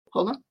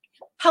Hold on.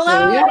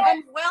 There we Hello are.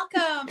 and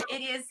welcome.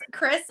 It is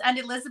Kris and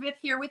Elizabeth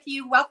here with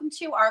you. Welcome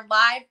to our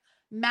live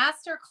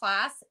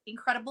masterclass,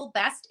 Incredible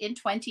Best in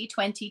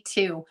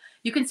 2022.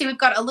 You can see we've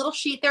got a little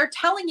sheet there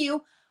telling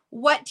you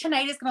what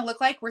tonight is going to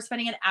look like. We're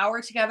spending an hour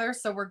together,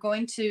 so we're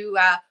going to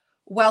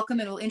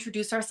welcome and we'll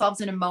introduce ourselves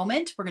in a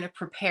moment. We're going to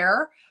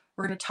prepare.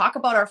 We're going to talk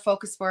about our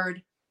focus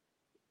word,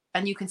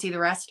 and you can see the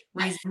rest: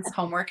 reasons,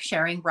 homework,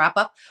 sharing, wrap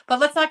up. But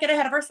let's not get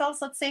ahead of ourselves.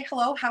 Let's say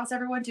hello. How's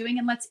everyone doing?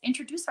 And let's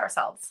introduce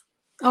ourselves.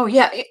 Oh,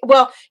 yeah.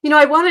 Well,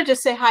 I wanted to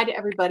say hi to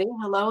everybody.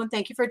 Hello, and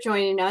thank you for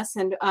joining us.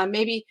 And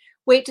maybe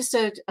wait just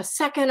a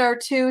second or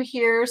two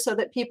here so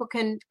that people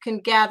can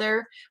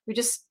gather. We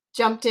just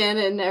jumped in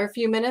and are a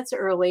few minutes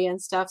early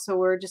and stuff, so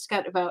we're just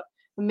got about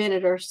a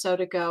minute or so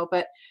to go.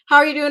 But how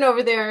are you doing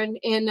over there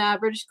in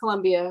British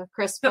Columbia,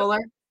 Kris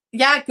Fuller?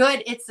 Yeah,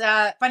 good. It's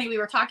funny. We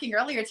were talking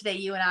earlier today,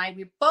 you and I.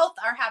 We both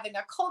are having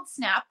a cold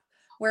snap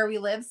where we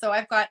live. So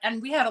and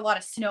we had a lot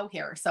of snow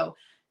here. So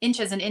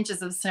inches and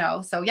inches of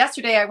snow. So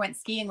yesterday I went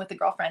skiing with a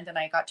girlfriend and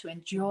I got to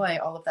enjoy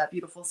all of that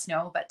beautiful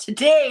snow. But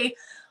today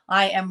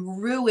I am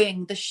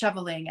ruining the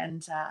shoveling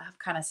and have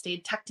kind of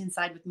stayed tucked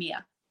inside with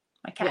Mia,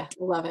 my cat.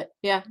 Yeah, love it.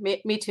 Yeah,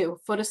 me too.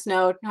 Foot of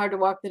snow, hard to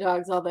walk the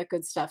dogs, all that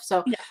good stuff.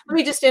 So Yeah. let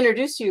me just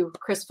introduce you,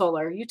 Kris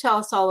Fuller. You tell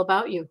us all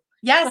about you.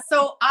 Yes.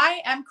 So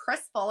I am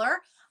Kris Fuller.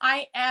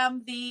 I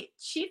am the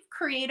Chief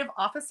Creative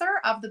Officer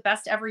of the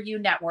Best Ever You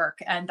Network.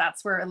 And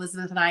that's where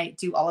Elizabeth and I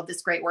do all of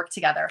this great work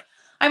together.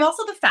 I'm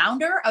also the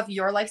founder of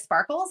Your Life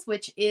Sparkles,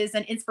 which is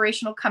an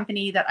inspirational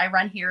company that I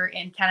run here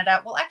in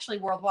Canada. Well, actually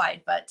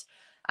worldwide, but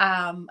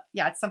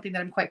yeah, it's something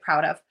that I'm quite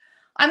proud of.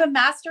 I'm a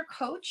master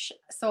coach.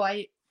 So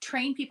I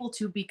train people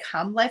to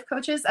become life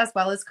coaches as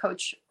well as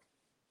coach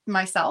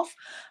myself.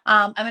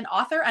 I'm an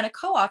author and a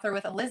co-author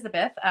with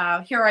Elizabeth.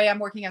 Here I am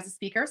working as a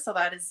speaker, so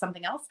that is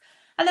something else.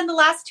 And then the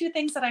last two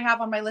things that I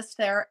have on my list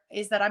there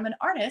is that I'm an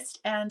artist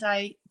and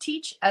I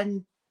teach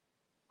and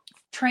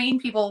train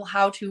people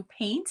how to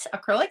paint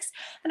acrylics,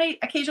 and I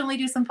occasionally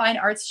do some fine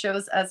arts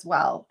shows as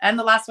well. And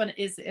the last one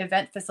is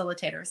event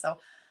facilitator. So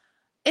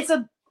it's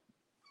a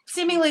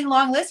seemingly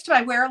long list.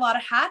 I wear a lot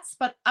of hats,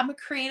 but I'm a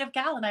creative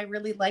gal and I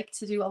really like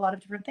to do a lot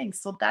of different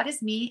things. So that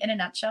is me in a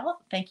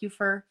nutshell. Thank you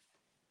for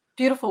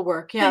Beautiful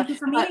work. Yeah. Thank you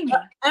for meeting me.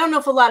 I don't know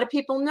if a lot of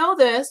people know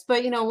this,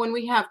 but when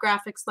we have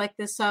graphics like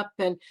this up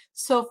and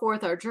so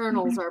forth, our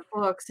journals, our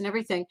books and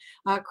everything,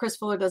 Kris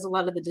Fuller does a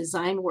lot of the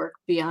design work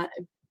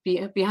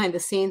behind the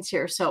scenes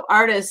here. So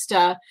artist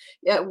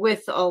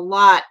with a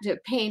lot,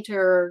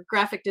 painter,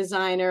 graphic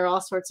designer,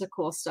 all sorts of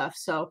cool stuff.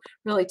 So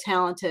really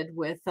talented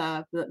with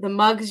the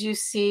mugs you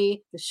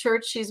see, the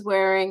shirts she's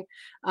wearing,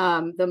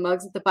 the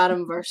mugs at the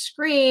bottom of our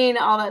screen,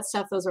 all that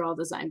stuff. Those are all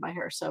designed by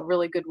her. So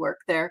really good work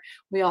there.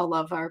 We all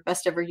love our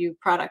Best Ever You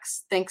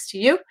products thanks to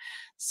you.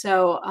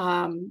 So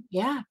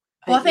yeah.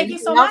 Well, thank you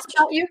so much.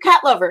 You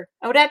cat lover,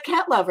 Odette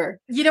cat lover.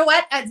 You know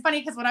what? It's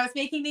funny because when I was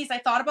making these, I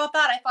thought about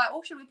that. I thought,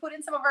 oh, should we put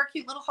in some of our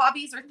cute little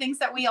hobbies or things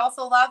that we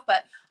also love?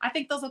 But I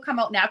think those will come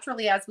out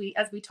naturally as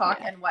we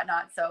talk and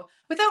whatnot. So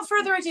without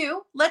further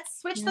ado,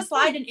 let's switch the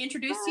slide and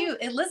introduce you.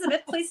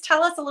 Elizabeth, please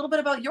tell us a little bit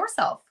about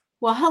yourself.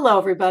 Well, hello,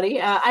 everybody.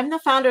 I'm the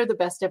founder of the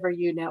Best Ever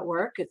You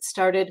Network. It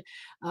started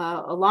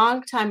a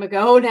long time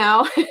ago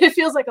now. It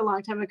feels like a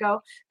long time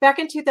ago. Back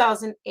in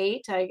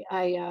 2008,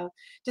 I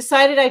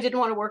decided I didn't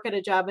want to work at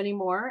a job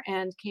anymore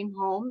and came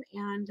home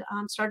and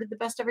started the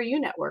Best Ever You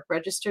Network,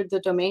 registered the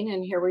domain,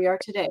 and here we are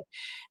today.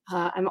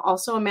 I'm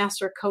also a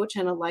master coach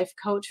and a life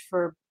coach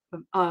for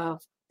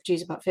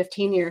about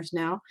 15 years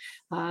now.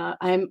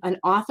 I'm an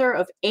author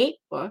of 8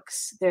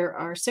 books. There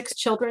are 6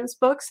 children's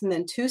books and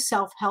then 2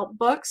 self-help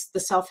books. The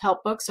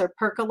self-help books are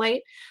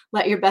Percolate,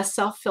 Let Your Best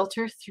Self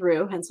Filter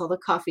Through, hence all the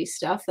coffee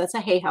stuff. That's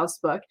a Hay House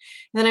book.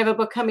 And then I have a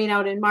book coming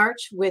out in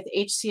March with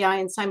HCI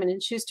and Simon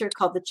 & Schuster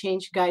called The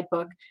Change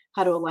Guidebook,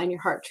 How to Align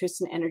Your Heart,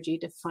 Truths, and Energy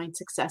to Find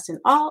Success in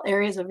All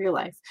Areas of Your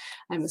Life.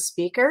 I'm a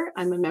speaker.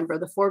 I'm a member of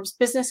the Forbes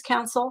Business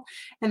Council.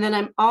 And then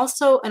I'm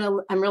also,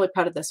 I'm really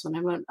proud of this one,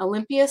 I'm an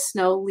Olympia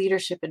Snow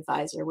Leadership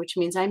Advisor, which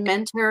means I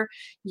mentor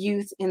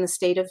youth in the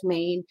state of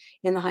Maine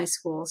in the high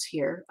schools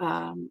here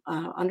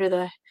under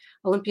the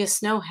Olympia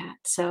Snow hat.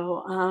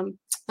 So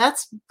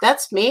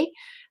that's me.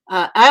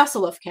 I also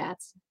love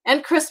cats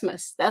and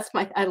Christmas.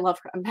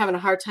 I'm having a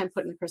hard time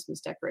putting the Christmas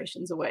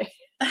decorations away.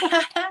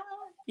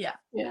 Yeah.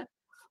 Yeah.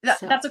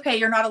 That's okay.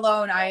 You're not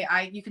alone.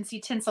 You can see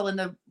tinsel in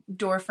the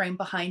door frame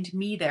behind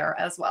me there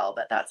as well,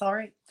 but that's all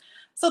right.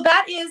 So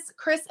that is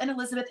Kris and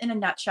Elizabeth in a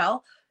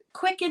nutshell.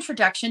 Quick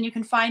introduction. You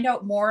can find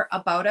out more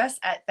about us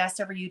at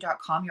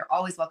besteveryou.com. You're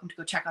always welcome to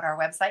go check out our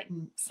website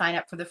and sign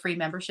up for the free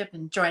membership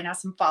and join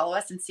us and follow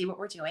us and see what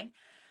we're doing.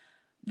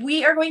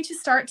 We are going to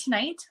start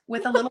tonight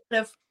with a little bit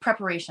of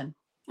preparation.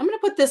 I'm going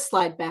to put this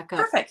slide back up.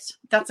 Perfect.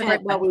 That's a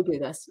great one. While we do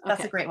this. Okay.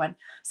 That's a great one.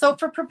 So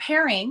for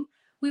preparing,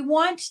 we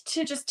want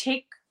to just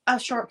take a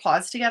short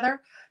pause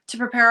together to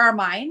prepare our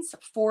minds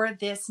for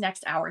this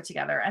next hour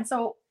together. And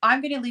so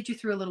I'm going to lead you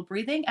through a little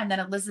breathing, and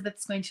then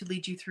Elizabeth's going to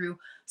lead you through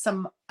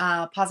some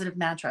positive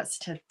mantras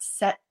to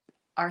set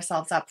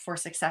ourselves up for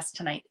success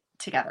tonight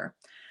together.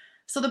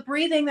 So the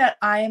breathing that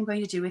I am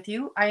going to do with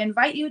you, I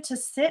invite you to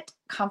sit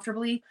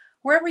comfortably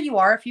wherever you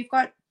are. If you've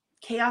got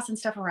chaos and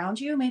stuff around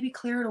you, maybe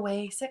clear it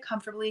away, sit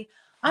comfortably,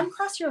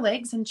 uncross your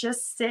legs and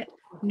just sit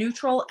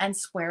neutral and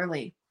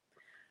squarely.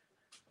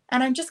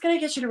 And I'm just going to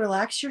get you to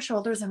relax your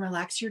shoulders and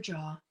relax your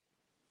jaw.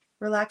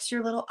 Relax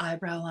your little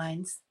eyebrow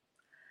lines.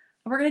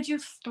 And we're going to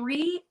do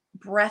 3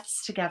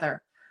 breaths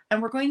together.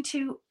 And we're going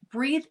to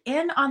breathe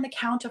in on the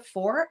count of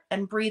 4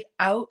 and breathe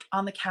out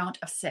on the count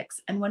of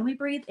 6. And when we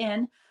breathe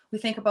in, we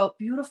think about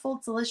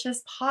beautiful,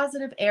 delicious,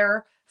 positive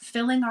air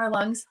filling our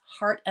lungs,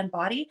 heart, and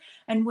body.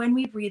 And when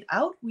we breathe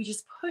out, we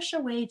just push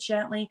away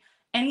gently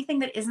anything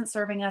that isn't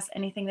serving us,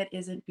 anything that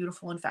isn't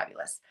beautiful and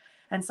fabulous.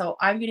 And so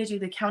I'm going to do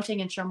the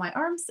counting and show my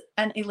arms,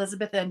 and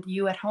Elizabeth and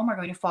you at home are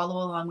going to follow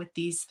along with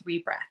these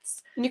 3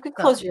 breaths. And you can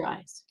So close your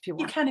eyes if you you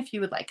want. can if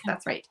you would like.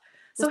 That's right.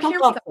 So Just don't here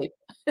fall we asleep.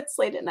 It's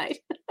late at night.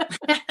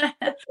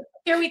 go.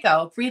 Here we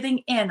go.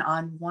 Breathing in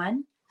on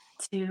 1,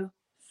 2,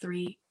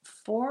 3,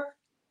 4.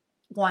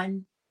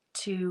 1,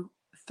 2,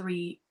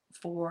 3,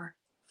 4,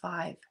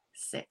 5,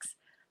 6.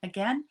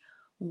 Again,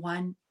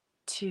 1,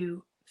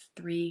 2,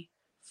 3,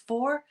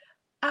 4.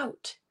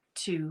 Out,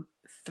 2,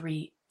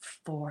 3,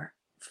 4,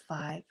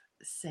 5,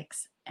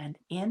 6. And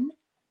in,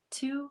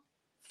 2,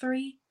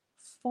 3,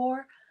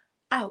 4.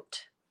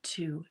 Out,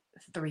 2,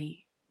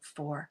 3,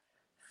 4,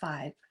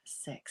 5,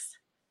 6.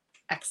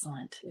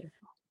 Excellent.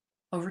 Beautiful.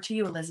 Over to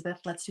you, Elizabeth.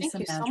 Let's do Thank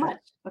some you so mantra.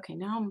 much. Okay,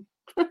 now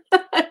I'm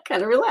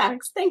kind of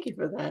relaxed. Thank you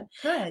for that.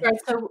 Good.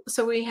 All right,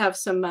 so we have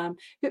some.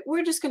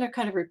 We're just going to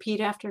kind of repeat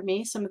after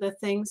me some of the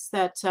things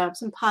that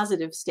some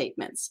positive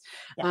statements.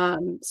 Yeah.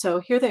 So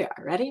here they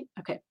are. Ready?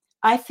 Okay.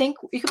 I think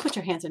you can put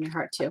your hands on your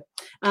heart too.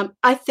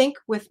 I think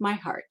with my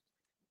heart.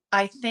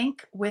 I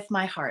think with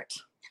my heart.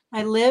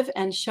 I live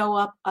and show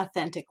up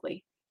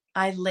authentically.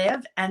 I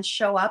live and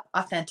show up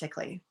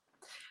authentically.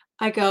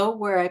 I go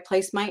where I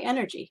place my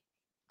energy.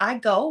 I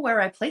go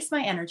where I place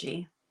my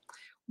energy.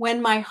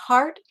 When my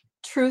heart,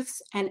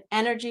 truths, and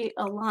energy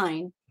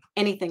align,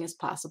 anything is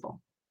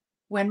possible.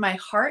 When my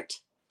heart,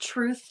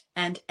 truth,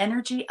 and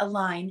energy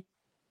align,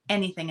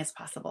 anything is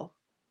possible.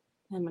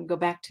 I'm going to go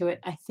back to it.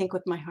 I think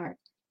with my heart.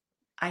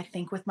 I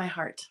think with my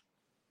heart.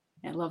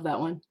 I love that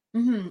one.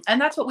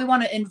 And that's what we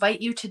want to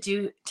invite you to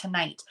do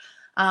tonight.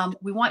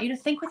 We want you to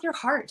think with your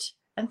heart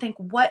and think,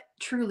 what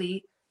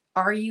truly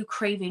are you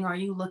craving? Are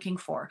you looking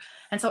for?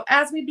 And so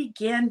as we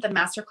begin the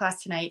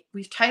masterclass tonight,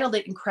 we've titled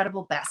it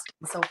Incredible Best.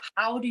 And so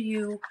how do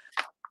you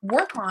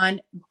work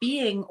on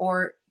being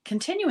or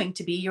continuing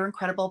to be your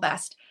incredible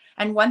best?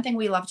 And one thing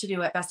we love to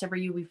do at Best Ever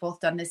You, we've both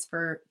done this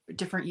for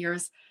different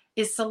years,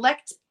 is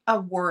select a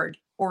word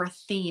or a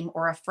theme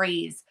or a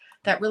phrase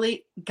that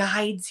really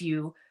guides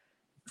you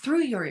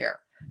through your year.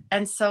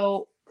 And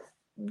so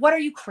what are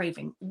you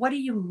craving? What do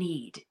you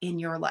need in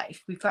your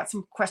life? We've got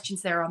some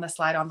questions there on the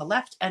slide on the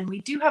left, and we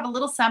do have a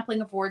little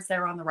sampling of words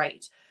there on the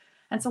right.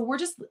 And so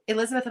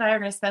Elizabeth and I are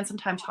going to spend some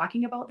time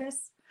talking about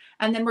this.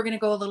 And then we're going to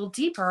go a little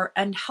deeper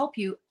and help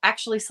you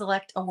actually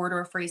select a word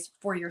or a phrase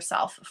for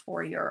yourself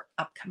for your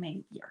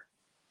upcoming year.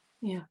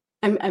 Yeah.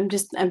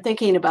 I'm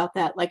thinking about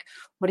that. Like,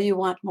 what do you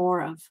want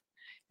more of?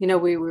 You know,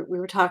 we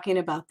were talking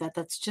about that.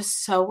 That's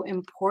just so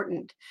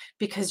important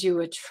because you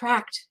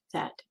attract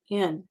that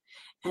in.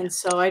 And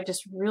so I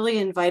just really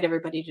invite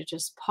everybody to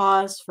just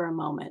pause for a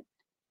moment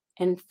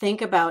and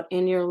think about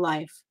in your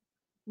life,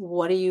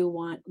 what do you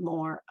want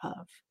more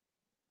of?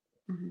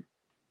 Mm-hmm.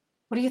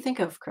 What do you think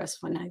of, Kris,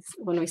 when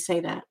we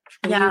say that?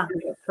 Yeah.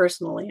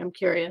 Personally, I'm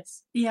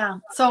curious. Yeah.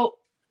 So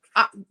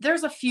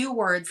there's a few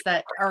words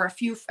that are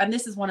and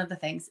this is one of the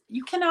things.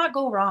 You cannot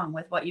go wrong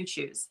with what you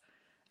choose.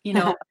 You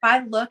know, if I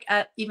look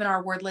at even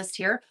our word list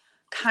here,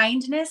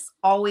 kindness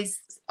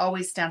always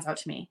stands out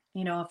to me.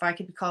 You know, if I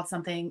could be called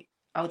something,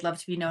 I would love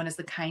to be known as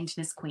the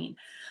kindness queen.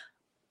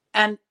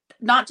 And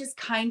not just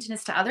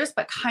kindness to others,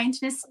 but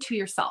kindness to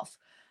yourself.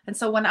 And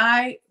so when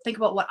I think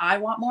about what I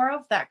want more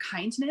of, that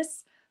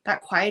kindness,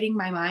 that quieting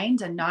my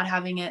mind and not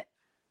having it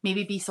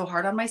maybe be so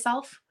hard on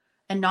myself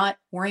and not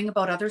worrying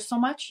about others so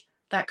much,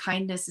 that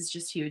kindness is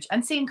just huge.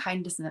 And seeing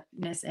kindness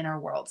in our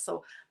world.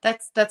 So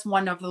that's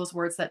one of those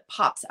words that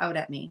pops out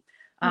at me.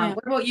 Yeah.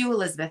 What about you,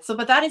 Elizabeth?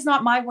 But that is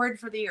not my word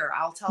for the year.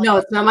 I'll tell you. No,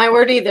 it's not my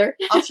word either.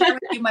 I'll share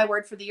with you my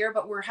word for the year,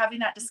 but we're having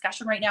that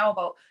discussion right now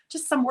about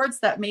just some words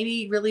that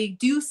maybe really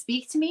do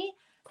speak to me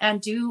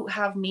and do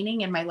have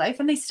meaning in my life,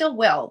 and they still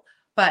will.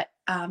 But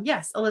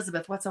yes,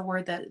 Elizabeth, what's a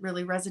word that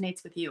really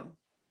resonates with you?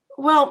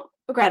 Well,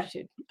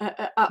 gratitude.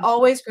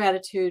 Always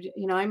gratitude.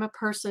 You know, I'm a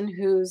person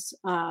who's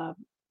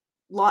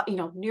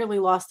nearly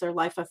lost their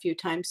life a few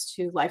times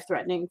to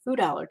life-threatening food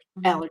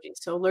allergies.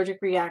 So allergic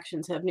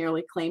reactions have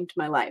nearly claimed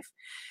my life.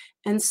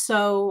 And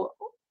so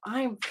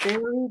I'm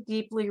very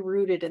deeply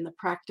rooted in the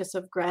practice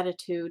of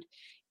gratitude,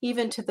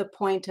 even to the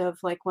point of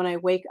like when I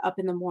wake up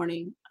in the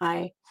morning,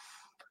 I'm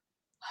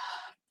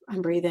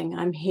breathing,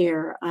 I'm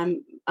here,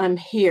 I'm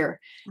here.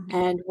 Mm-hmm.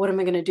 And what am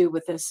I going to do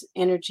with this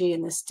energy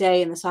and this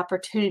day and this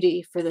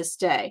opportunity for this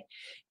day?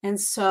 And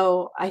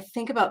so I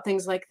think about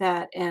things like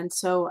that. And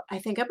so I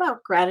think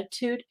about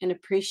gratitude and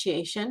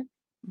appreciation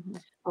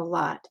a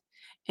lot.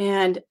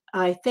 And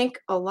I think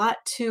a lot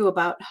too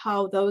about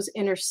how those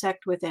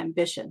intersect with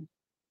ambition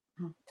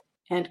Mhm.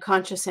 and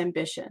conscious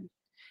ambition,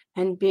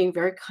 and being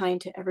very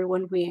kind to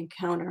everyone we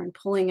encounter and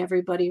pulling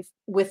everybody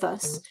with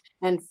us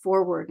and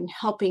forward and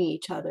helping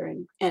each other,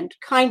 and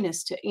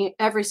kindness to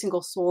every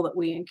single soul that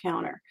we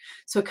encounter.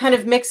 So it kind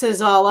of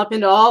mixes all up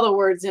into all the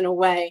words in a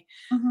way.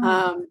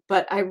 Mhm.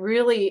 But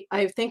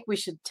I think we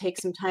should take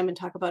some time and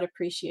talk about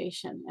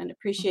appreciation and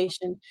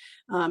appreciation,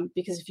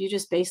 because if you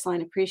just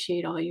baseline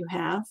appreciate all you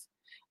have,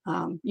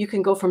 you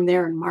can go from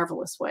there in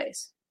marvelous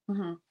ways.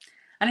 Mhm.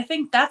 And I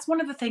think that's one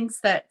of the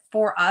things that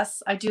for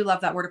us, I do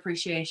love that word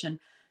appreciation.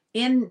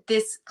 In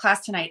this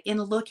class tonight,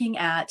 in looking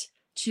at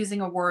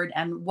choosing a word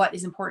and what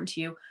is important to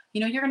you,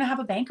 you're going to have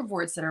a bank of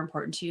words that are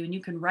important to you, and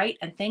you can write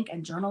and think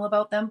and journal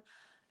about them.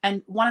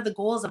 And one of the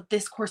goals of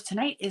this course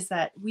tonight is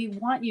that we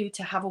want you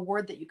to have a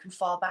word that you can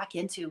fall back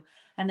into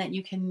and that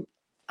you can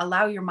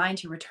allow your mind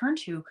to return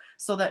to,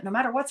 so that no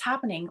matter what's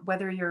happening,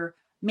 whether you're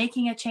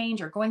making a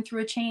change or going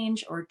through a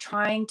change or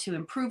trying to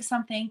improve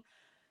something,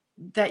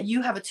 that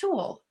you have a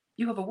tool,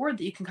 you have a word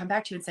that you can come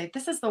back to and say,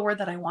 this is the word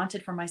that I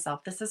wanted for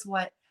myself. This is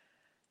what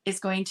is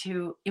going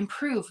to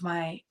improve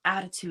my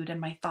attitude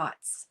and my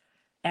thoughts.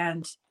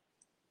 And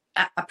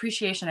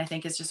appreciation, I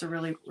think, is just a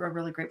really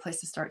great place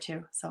to start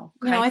too. So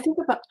kind. I'm going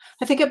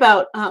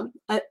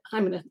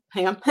to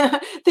hang on.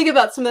 Think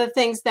about some of the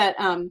things that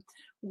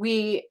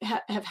we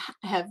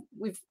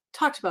we've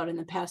talked about in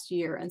the past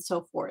year and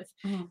so forth.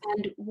 Mhm.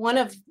 And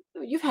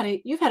you've had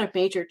a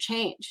major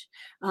change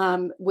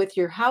with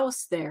your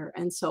house there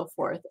and so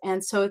forth.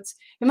 And so it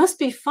must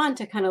be fun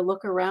to kind of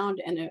look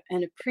around and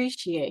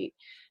appreciate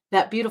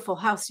that beautiful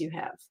house you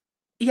have.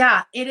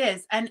 Yeah, it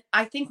is. And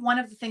I think one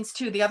of the things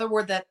too, the other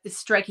word that is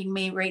striking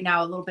me right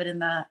now a little bit in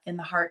the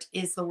heart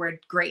is the word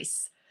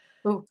grace.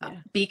 Oh,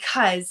 yeah.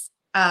 Because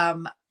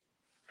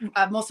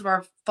most of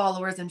our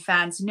followers and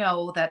fans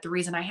know that the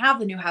reason I have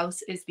the new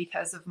house is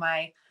because of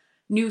my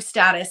new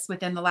status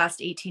within the last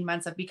 18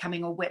 months of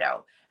becoming a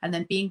widow and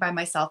then being by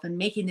myself and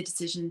making the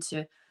decision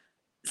to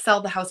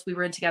sell the house we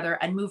were in together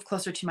and move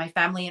closer to my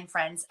family and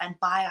friends and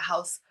buy a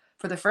house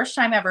for the first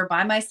time ever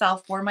by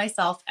myself, for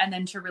myself, and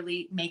then to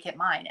really make it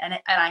mine. And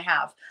I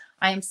have.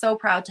 I am so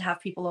proud to have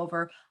people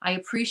over. I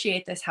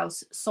appreciate this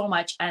house so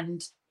much.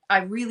 And I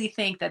really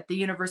think that the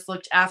universe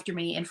looked after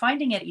me in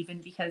finding it, even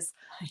because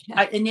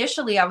Yeah.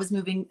 initially I was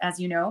moving, as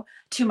you know,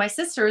 to my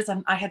sister's,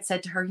 and I had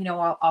said to her,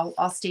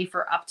 I'll stay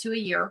for up to a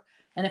year,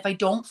 and if I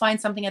don't find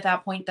something at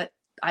that point that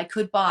I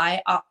could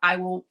buy,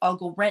 I'll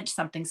go rent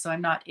something so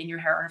I'm not in your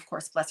hair. And of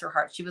course, bless her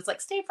heart, she was like,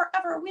 stay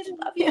forever. We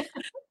love you. Yeah.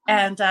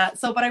 And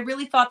but I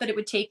really thought that it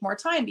would take more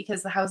time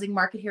because the housing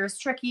market here is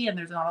tricky and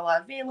there's not a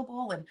lot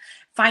available, and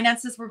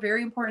finances were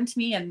very important to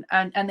me, and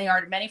they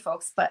are to many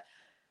folks. But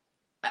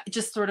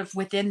just sort of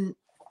within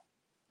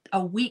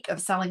a week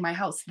of selling my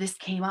house, this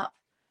came up.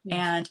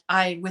 Yeah.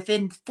 And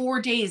within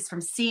 4 days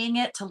from seeing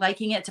it to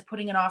liking it to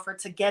putting an offer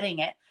to getting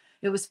it,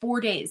 it was 4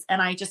 days.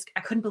 And I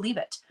couldn't believe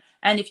it.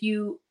 And if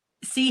you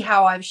see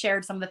how I've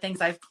shared some of the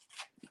things I've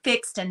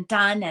fixed and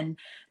done and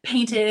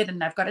painted,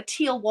 and I've got a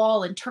teal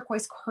wall and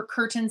turquoise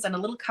curtains and a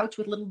little couch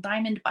with little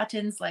diamond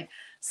buttons, like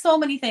so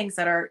many things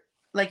that are,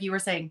 like you were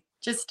saying,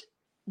 just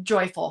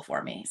joyful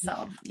for me.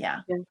 So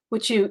yeah. Yeah.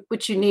 Which you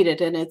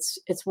needed, and it's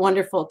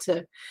wonderful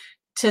to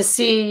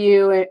see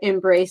you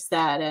embrace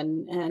that,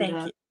 Thank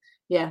you.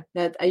 yeah,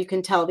 that you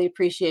can tell the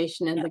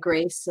appreciation and Yeah. the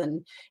grace,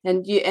 and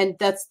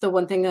that's the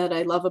one thing that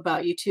I love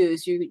about you too,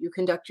 is you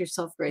conduct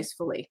yourself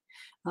gracefully.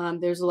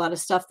 There's a lot of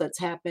stuff that's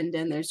happened,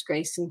 and there's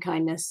grace and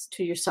kindness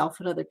to yourself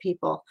and other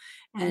people,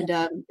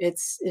 Yeah. and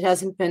it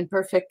hasn't been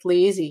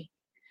perfectly easy.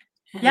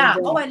 And Yeah.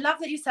 Oh, I love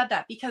that you said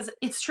that because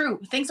it's true.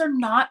 Things are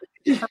not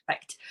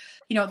perfect.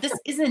 This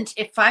isn't,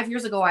 if 5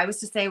 years ago I was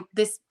to say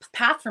this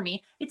path for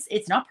me,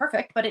 it's not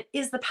perfect, but it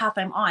is the path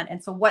I'm on.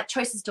 And so what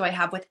choices do I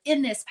have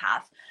within this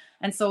path?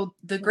 And so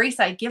the grace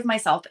I give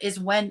myself is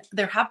when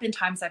there have been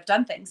times I've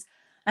done things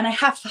and I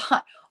have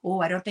thought,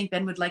 oh, I don't think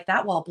Ben would like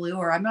that wall blue,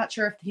 or I'm not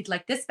sure if he'd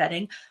like this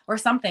bedding or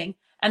something.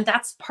 And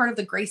that's part of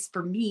the grace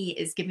for me,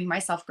 is giving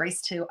myself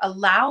grace to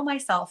allow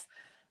myself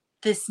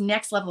this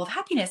next level of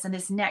happiness and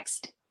this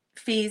next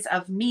phase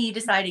of me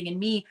deciding and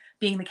me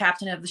being the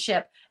captain of the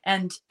ship,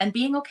 and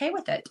being okay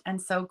with it.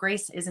 And so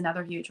grace is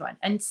another huge one,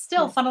 and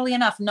still, funnily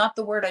enough, not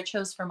the word I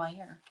chose for my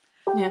year.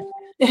 yeah.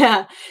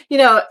 Yeah.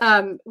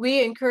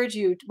 We encourage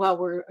you while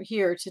we're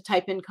here to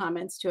type in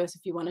comments to us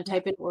if you want to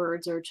type in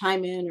words or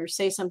chime in or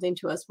say something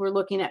to us. We're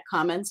looking at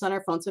comments on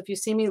our phone. So if you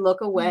see me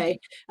look away,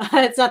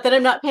 it's not that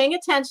I'm not paying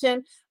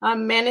attention.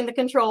 I'm manning the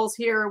controls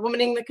here,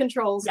 womaning the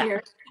controls Yeah.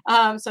 here.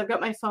 So I've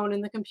got my phone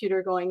and the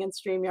computer going and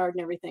StreamYard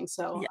and everything.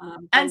 So, Yeah.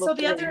 don't And so look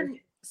the away. other, Yeah.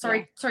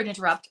 sorry to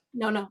interrupt.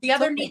 No, The it's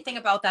other okay. neat thing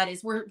about that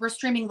is we're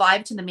streaming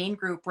live to the main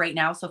group right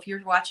now. So if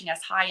you're watching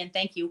us, hi and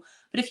thank you.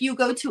 But if you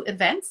go to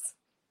events,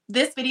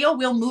 this video,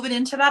 we'll move it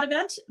into that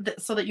event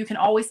so that you can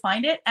always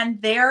find it.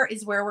 And there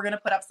is where we're going to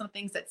put up some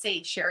things that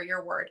say share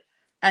your word.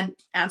 and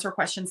answer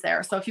questions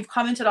there. So if you've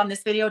commented on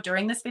this video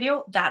during this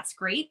video, that's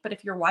great. But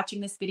if you're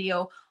watching this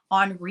video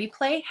on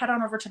replay, head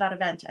on over to that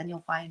event and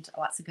you'll find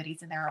lots of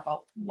goodies in there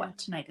about what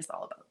tonight is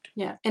all about.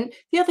 Yeah. And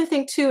the other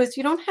thing too is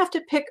you don't have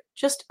to pick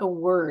just a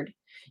word.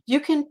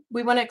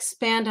 We want to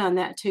expand on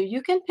that too.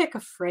 You can pick a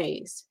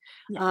phrase.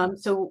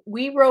 So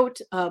we wrote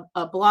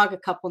a blog a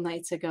couple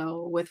nights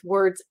ago with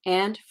words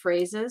and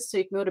phrases. So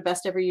you can go to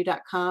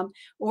besteveryou.com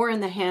or in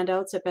the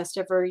handouts at at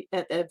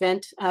the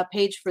event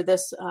page for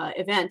this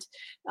event.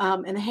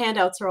 And the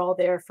handouts are all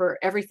there for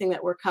everything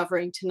that we're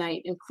covering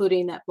tonight,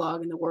 including that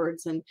blog and the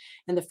words and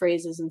the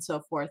phrases and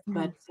so forth.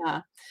 But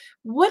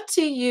what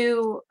do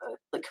you,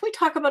 can we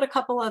talk about a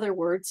couple other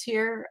words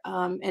here?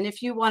 And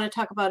if you want to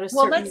talk about a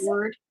certain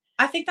word.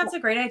 I think that's a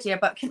great idea,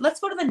 but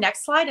let's go to the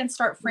next slide and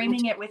start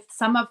framing it with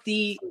some of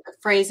the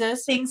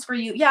phrases, things for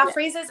you.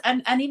 Phrases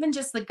and even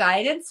just the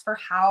guidance for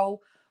how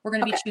we're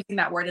going to be choosing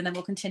that word. And then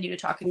we'll continue to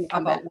talk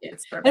about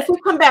words. If we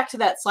come back to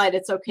that slide,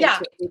 it's okay.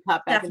 To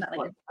pop back definitely. And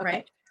forth. Okay.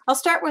 Right. I'll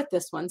start with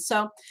this one.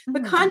 So the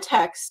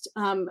context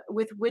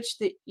with which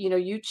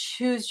you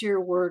choose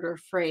your word or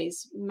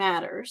phrase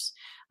matters.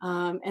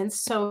 And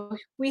so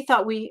we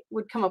thought we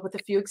would come up with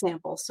a few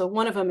examples. So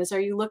one of them is, are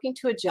you looking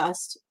to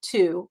adjust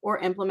to or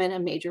implement a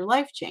major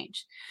life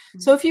change?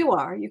 So if you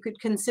are, you could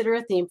consider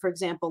a theme, for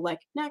example,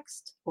 like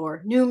next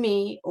or new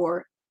me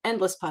or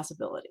endless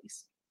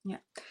possibilities. Yeah.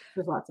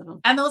 There's lots of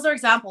them. And those are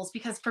examples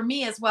because for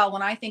me as well,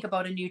 when I think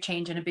about a new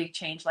change and a big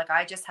change, like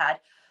I just had,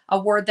 a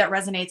word that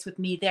resonates with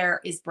me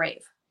there is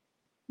brave,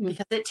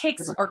 because it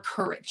takes, or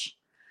courage.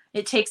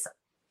 It takes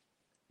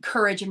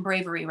courage and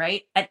bravery,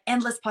 right? And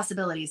endless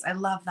possibilities. I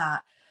love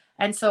that.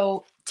 And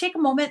so take a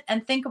moment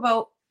and think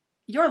about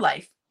your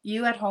life.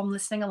 You at home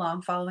listening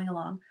along, following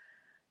along.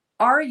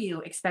 Are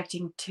you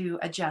expecting to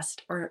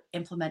adjust or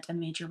implement a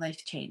major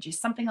life change? Is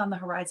something on the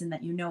horizon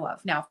that you know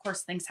of? Now, of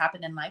course, things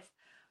happen in life.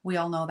 We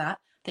all know that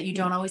you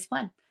don't always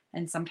plan.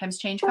 And sometimes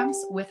change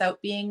comes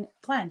without being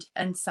planned.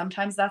 And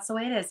sometimes that's the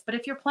way it is. But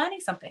if you're planning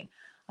something,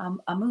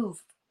 a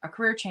move, a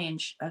career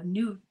change, a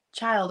new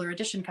child or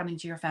addition coming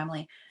to your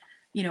family,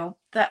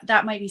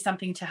 that might be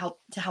something to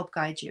help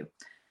guide you.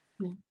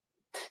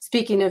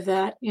 Speaking of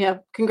that,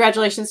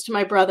 congratulations to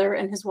my brother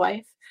and his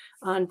wife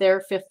on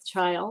their 5th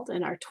child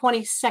and our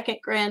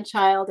 22nd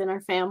grandchild in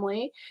our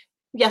family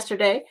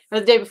yesterday or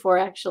the day before,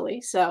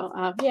 actually. So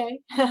yay.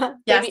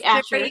 Yes,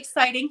 very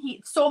exciting.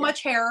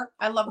 Much hair.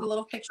 I love the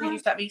little picture you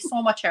sent me.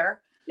 So much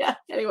hair. Yeah,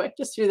 anyway,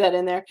 just threw that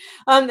in there.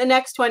 The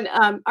next one,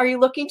 are you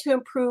looking to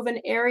improve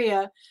an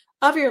area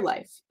of your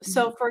life?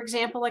 So for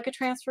example, like a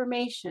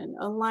transformation,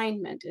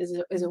 alignment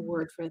is a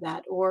word for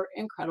that, or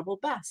incredible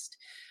best.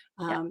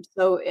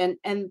 So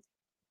and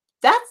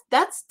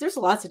that's there's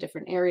lots of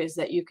different areas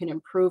that you can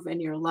improve in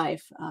your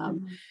life.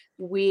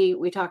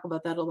 We talk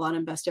about that a lot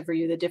in Best Ever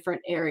You, the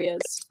different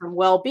areas from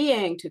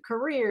well-being to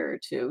career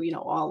to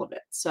all of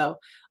it. So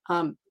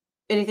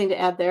anything to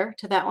add there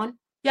to that one?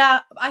 Yeah,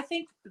 I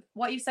think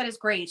what you said is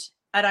great.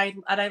 And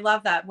I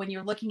love that when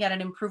you're looking at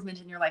an improvement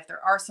in your life,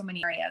 there are so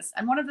many areas.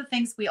 And one of the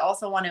things we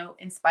also want to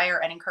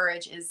inspire and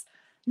encourage is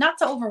not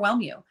to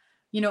overwhelm you.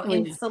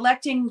 In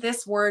selecting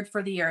this word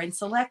for the year, in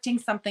selecting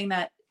something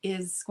that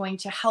is going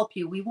to help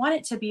you, we want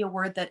it to be a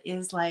word that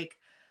is like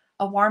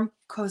a warm,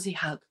 cozy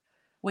hug.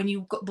 When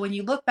you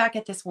look back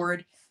at this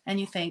word and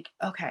you think,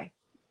 okay,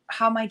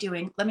 how am I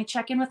doing? Let me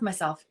check in with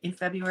myself in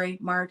February,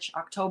 March,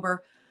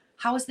 October.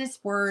 How is this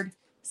word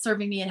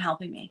serving me and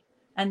helping me?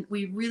 And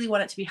we really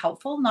want it to be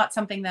helpful, not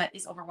something that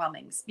is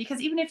overwhelming. Because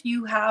even if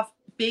you have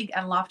big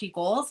and lofty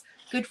goals,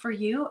 good for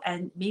you.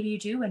 And maybe you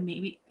do, and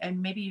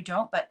maybe you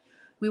don't. But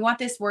we want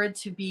this word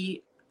to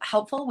be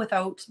helpful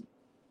without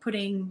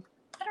putting,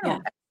 I don't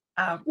know.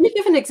 Let me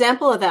give an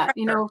example of that.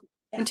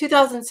 In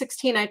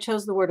 2016, I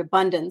chose the word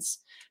abundance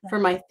for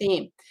my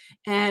theme.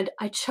 And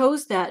I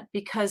chose that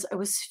because I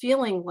was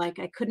feeling like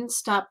I couldn't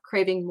stop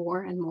craving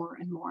more and more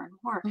and more and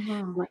more.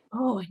 I'm like,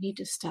 I need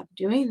to stop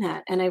doing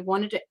that. And I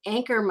wanted to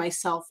anchor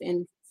myself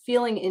in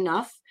feeling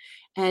enough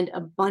and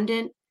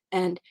abundant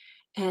and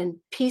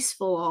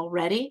peaceful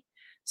already,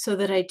 so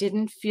that I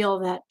didn't feel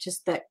that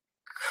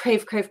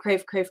crave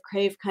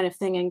kind of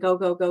thing and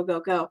go.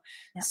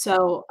 Yeah.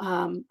 So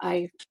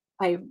I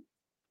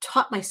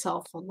taught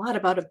myself a lot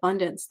about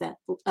abundance that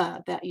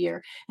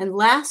year. And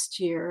last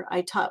year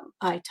I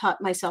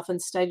taught myself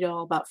and studied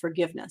all about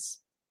forgiveness.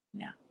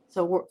 Yeah.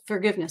 So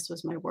forgiveness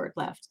was my word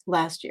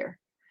last year.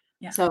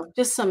 Yeah. So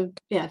just some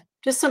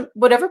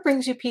whatever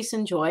brings you peace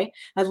and joy.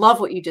 I love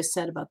what you just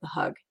said about the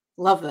hug.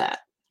 Love that.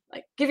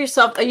 Like, give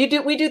yourself. We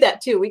do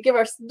that too. We do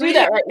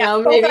that right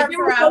now. Maybe give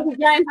yourself a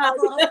giant hug.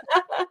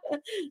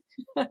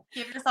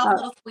 Give yourself a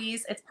little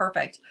squeeze. It's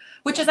perfect.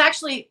 Which is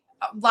actually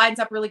lines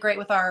up really great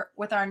with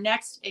our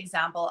next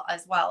example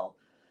as well.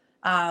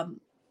 And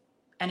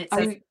it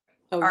says,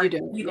 you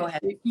do. You go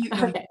ahead.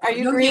 Okay. Are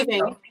you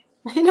grieving?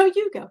 I know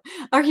you go.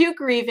 Are you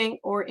grieving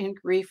or in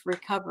grief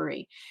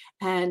recovery?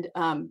 And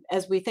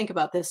as we think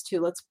about this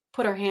too, let's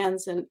put our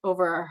hands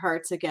over our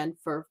hearts again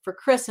for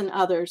Kris and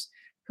others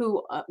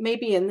who may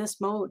be in this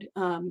mode.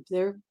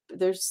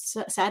 There's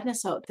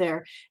sadness out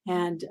there,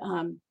 and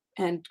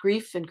and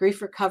grief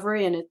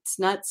recovery, and it's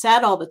not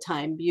sad all the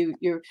time.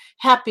 You're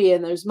happy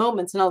and there's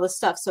moments and all this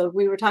stuff. So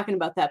we were talking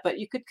about that, but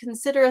you could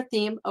consider a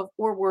theme of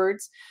or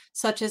words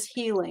such as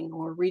healing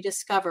or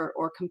rediscover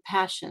or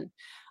compassion.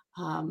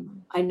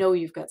 I know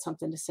you've got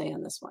something to say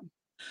on this one.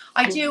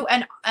 I do,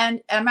 and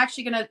I'm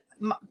actually gonna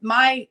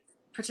my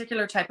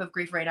particular type of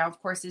grief right now,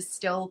 of course, is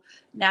still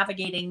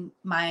navigating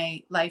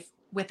my life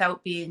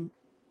without being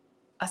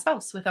a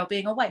spouse, without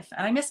being a wife,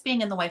 and I miss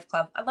being in the wife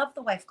club. I love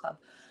the wife club.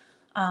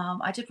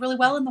 I did really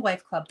well in the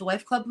wife club. The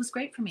wife club was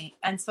great for me,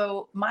 and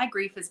so my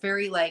grief is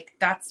very like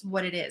that's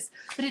what it is.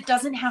 But it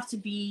doesn't have to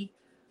be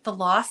the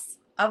loss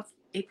of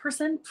a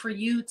person for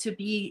you to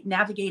be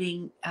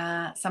navigating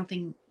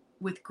something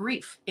with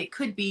grief. It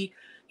could be,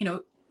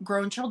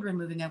 grown children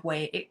moving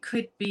away. It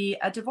could be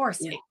a divorce.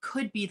 Yeah. It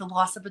could be the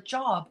loss of a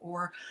job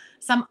or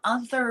some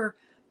other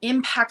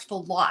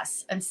impactful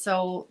loss. And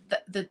so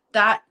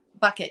that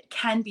bucket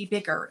can be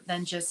bigger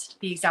than just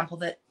the example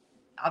that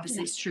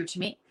obviously is true to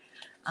me.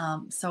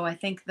 So I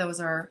think those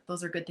are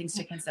good things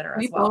to consider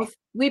as well.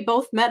 We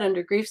both met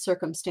under grief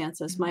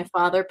circumstances. My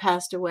father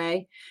passed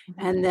away,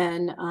 and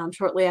then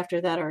shortly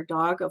after that, our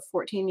dog of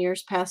 14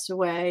 years passed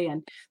away,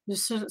 and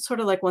just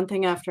sort of like one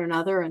thing after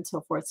another, and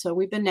so forth. So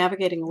we've been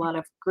navigating a lot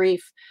of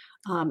grief,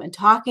 and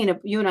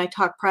you and I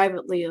talk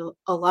privately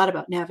a lot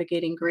about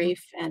navigating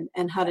grief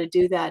and how to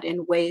do that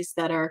in ways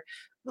that are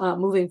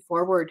moving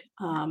forward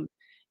and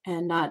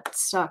not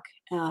stuck.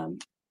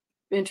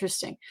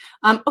 Interesting.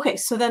 Okay,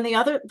 so then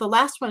the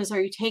last one is, are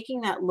you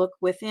taking that look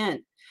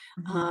within?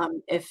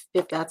 If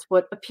that's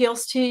what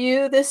appeals to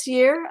you this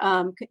year,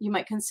 you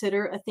might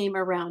consider a theme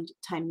around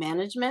time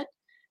management,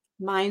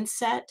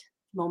 mindset,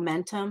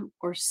 momentum,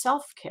 or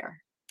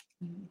self-care.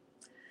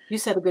 You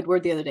said a good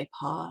word the other day,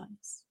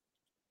 pause.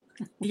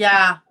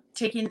 Yeah,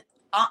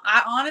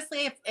 I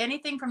honestly, if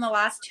anything from the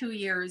last 2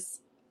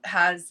 years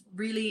has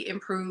really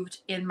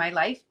improved in my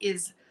life,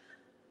 is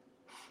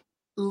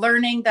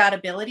learning that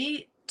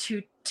ability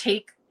to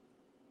take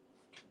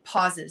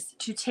pauses,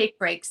 to take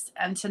breaks,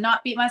 and to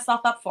not beat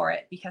myself up for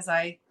it, because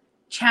I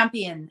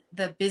champion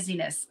the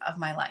busyness of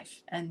my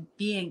life and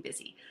being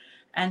busy.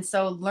 And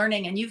so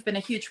learning, and you've been a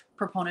huge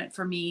proponent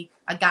for me,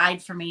 a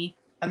guide for me,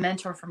 a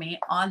mentor for me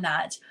on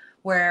that,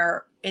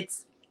 where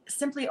it's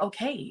simply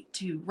okay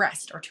to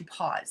rest or to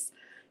pause.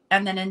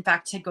 And then in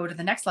fact, to go to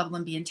the next level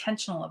and be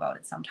intentional about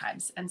it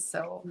sometimes. And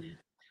so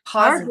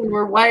hard when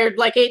we're wired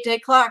like 8-day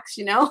clocks,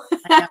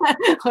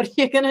 what are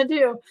you gonna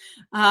do?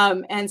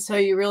 And so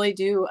you really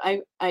do.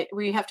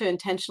 We have to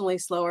intentionally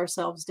slow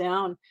ourselves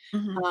down.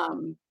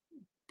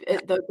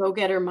 The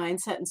go-getter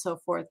mindset and so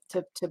forth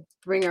to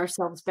bring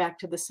ourselves back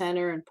to the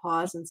center and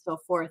pause and so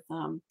forth,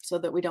 so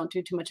that we don't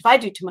do too much. If I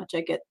do too much,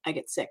 I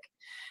get sick.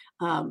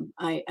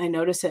 I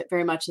notice it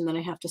very much, and then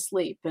I have to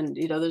sleep, and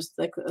there's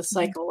like a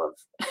cycle of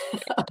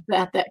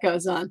that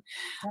goes on.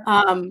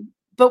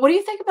 But what do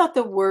you think about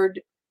the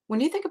word? When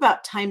you think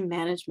about time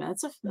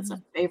management, that's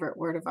a favorite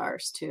word of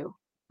ours too.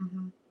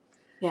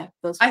 Yeah,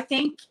 I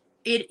think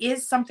it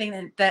is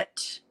something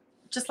that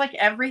just like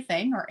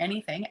everything or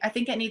anything, I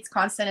think it needs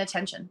constant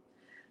attention.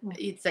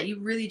 It's that you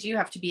really do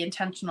have to be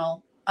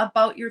intentional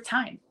about your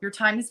time. Your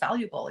time is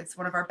valuable. It's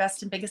one of our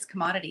best and biggest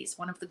commodities.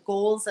 One of the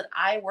goals that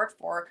I work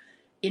for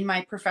in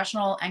my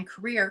professional and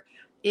career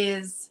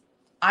is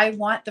I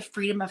want the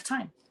freedom of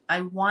time.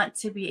 I want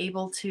to be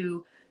able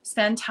to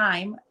spend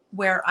time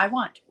where I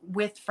want,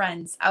 with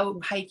friends,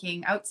 out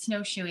hiking, out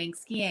snowshoeing,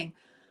 skiing,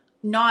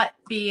 not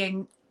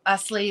being a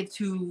slave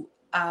to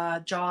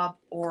a job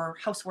or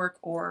housework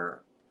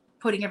or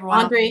putting everyone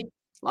laundry. Yeah,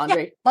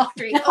 laundry.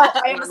 Oh,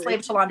 I am a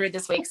slave to laundry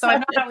this week, so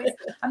I'm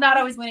not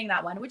always winning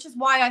that one, which is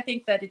why I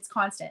think that it's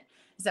constant.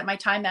 Is that my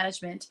time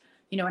management?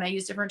 And I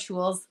use different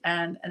tools,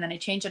 and then I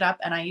change it up,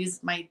 and I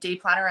use my day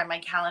planner and my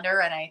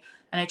calendar, and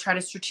I try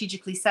to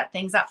strategically set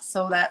things up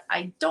so that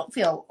I don't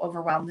feel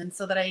overwhelmed, and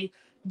so that I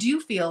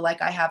do feel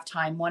like I have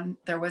time.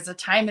 There was a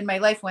time in my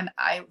life when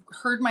I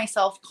heard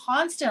myself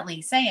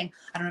constantly saying,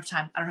 I don't have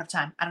time, I don't have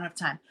time, I don't have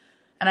time.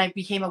 And I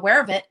became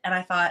aware of it, and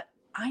I thought,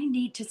 I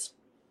need to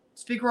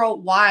figure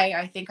out why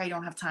I think I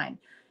don't have time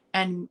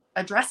and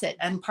address it.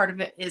 And part of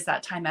it is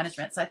that time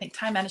management. So I think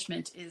time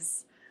management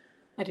is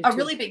a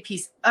really big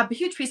piece, a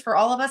huge piece for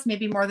all of us,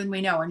 maybe more than we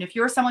know. And if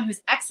you're someone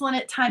who's excellent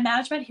at time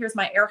management, here's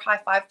my air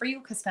high five for you,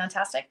 because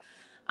fantastic.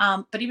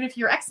 But even if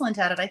you're excellent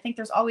at it, I think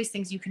there's always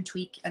things you can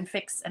tweak and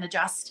fix and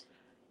adjust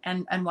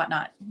and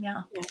whatnot.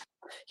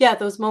 Yeah,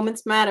 those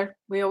moments matter.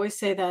 We always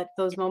say that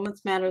those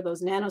moments matter,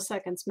 those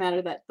nanoseconds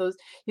matter, that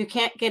you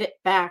can't get it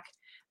back.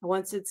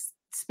 Once it's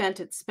spent,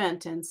 it's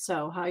spent. And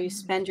so how you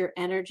spend your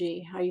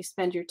energy, how you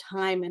spend your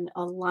time, and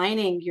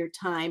aligning your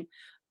time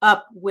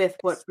up with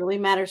what really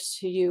matters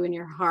to you in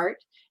your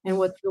heart and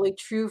what's really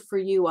true for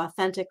you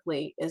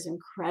authentically is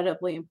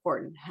incredibly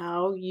important.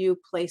 How you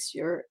place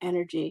your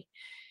energy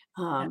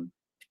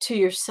to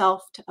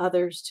yourself, to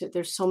others,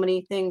 there's so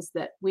many things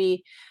that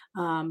we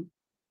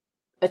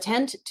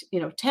tend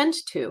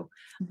to,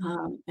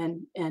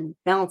 and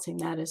balancing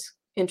that is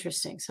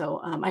interesting.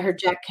 So I heard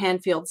Jack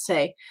Canfield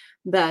say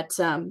that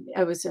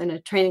I was in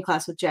a training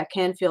class with Jack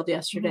Canfield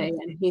yesterday, Mhm.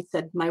 and he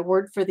said, my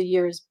word for the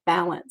year is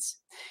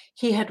balance.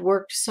 He had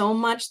worked so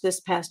much this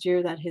past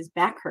year that his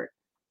back hurt.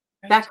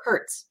 Right. Back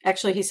hurts.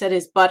 Actually, he said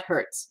his butt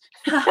hurts.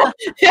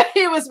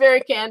 He was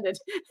very candid.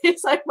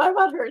 He's like, my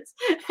butt hurts.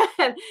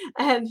 and,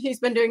 and he's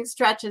been doing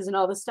stretches and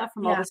all this stuff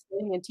from all Yeah. the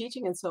sitting and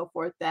teaching and so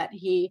forth that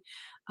he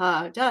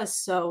does.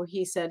 So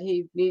he said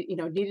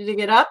needed to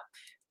get up,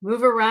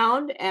 move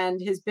around. And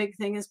his big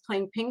thing is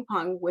playing ping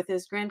pong with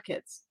his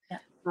grandkids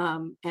Yeah.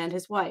 and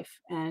his wife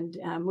and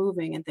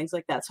moving and things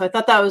like that. So I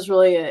thought that was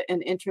really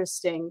an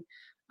interesting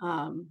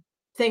um,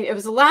 thing. It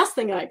was the last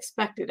thing I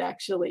expected,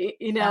 actually,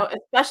 Yeah.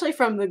 especially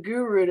from the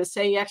guru to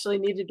say he actually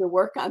needed to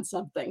work on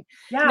something.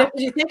 Yeah.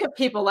 'Cause you think of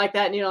people like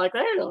that and like,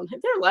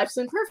 their life's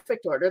in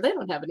perfect order. They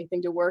don't have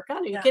anything to work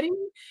on. Are you Yeah. kidding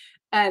me?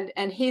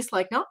 And he's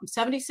like, no, I'm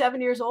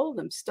 77 years old.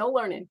 I'm still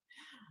learning.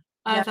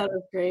 I Yeah. thought it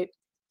was great.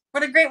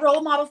 What a great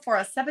role model for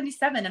us,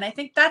 77. And I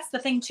think that's the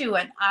thing too.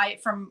 And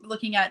from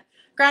looking at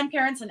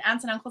grandparents and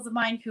aunts and uncles of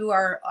mine who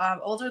are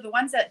older, the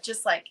ones that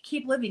just like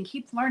keep living,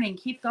 keep learning,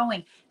 keep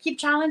going, keep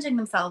challenging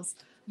themselves.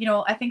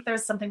 I think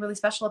there's something really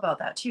special about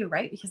that too,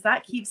 right? Because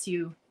that keeps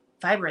you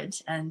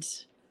vibrant and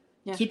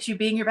Yeah. keeps you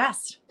being your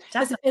best.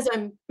 Definitely.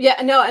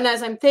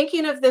 As I'm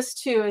thinking of this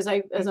too, as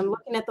I'm Mhm.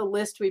 looking at the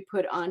list we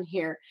put on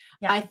here,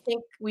 Yeah. I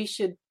think we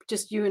should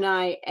just you and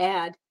I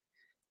add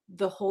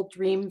the whole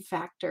dream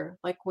factor.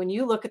 Like when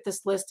you look at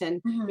this list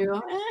and you Mhm.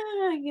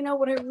 go,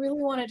 what I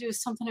really want to do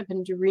is something I've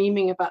been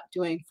dreaming about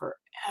doing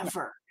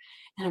forever.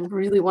 And I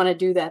really want to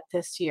do that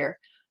this year.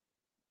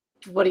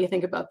 What do you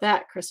think about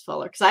that, Kris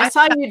Fuller? Because I I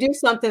saw you do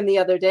something the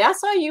other day. I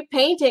saw you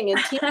painting and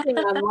teaching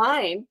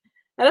online.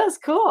 That was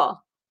cool.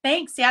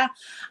 Thanks. Yeah.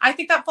 I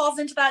think that falls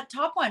into that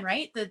top one,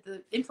 right?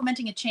 The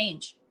implementing a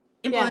change,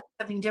 Yeah. implementing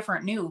something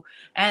different, new.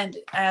 And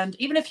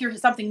even if you're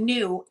something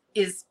new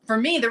is for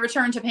me, the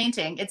return to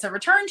painting, it's a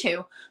return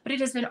to, but it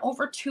has been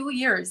over 2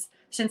 years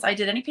since I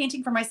did any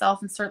painting for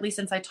myself. And certainly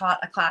since I taught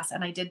a class,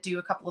 and I did do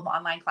a couple of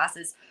online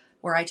classes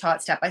where I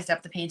taught step by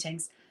step the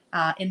paintings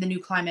in the new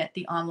climate.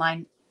 The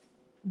online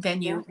Yeah.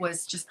 venue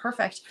was just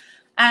perfect.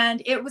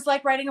 And it was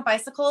like riding a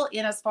bicycle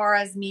in as far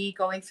as me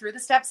going through the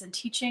steps and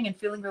teaching and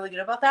feeling really good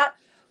about that.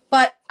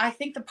 But I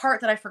think the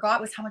part that I forgot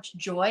was how much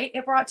joy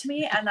it brought to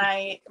me. And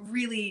I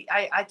really,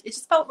 it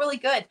just felt really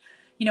good,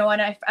 and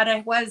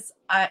I was,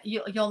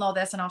 you'll know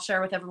this and I'll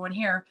share with everyone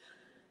here.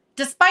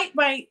 Despite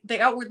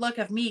the outward look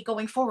of me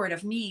going forward,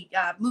 of me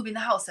moving the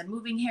house and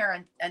moving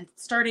here and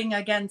starting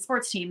again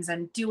sports teams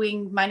and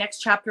doing my next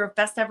chapter of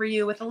Best Ever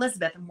You with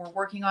Elizabeth, and we're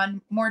working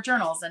on more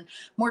journals and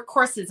more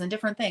courses and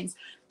different things.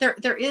 There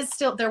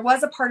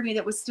was a part of me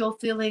that was still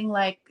feeling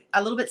like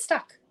a little bit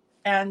stuck.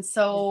 And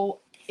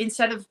so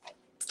instead of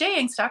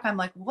staying stuck, I'm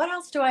like, what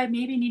else do I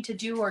maybe need to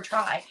do or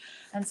try?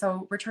 And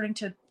so returning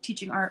to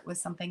teaching art was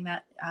something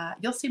that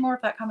you'll see more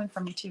of that coming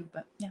from me too.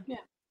 But yeah. Yeah.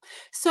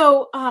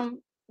 So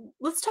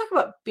let's talk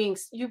about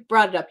you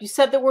brought it up. You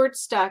said the word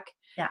stuck.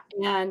 Yeah.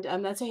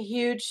 And that's a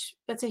huge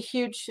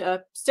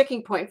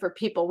sticking point for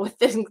people with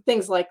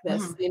things like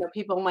this. Mhm.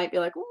 People might be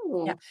like,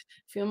 Yeah.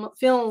 "Ooh,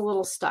 feeling a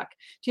little stuck."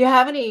 Do you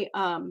have any?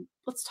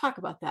 Let's talk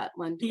about that,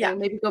 Lynn. Yeah.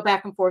 Maybe go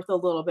back and forth a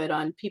little bit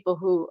on people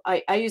who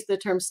I use the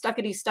term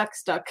stuckity stuck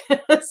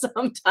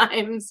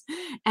sometimes,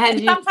 and And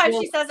you sometimes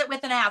feel she says it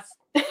with an F.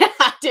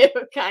 I do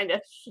kind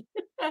of,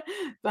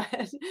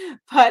 but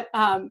but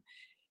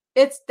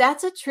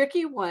that's a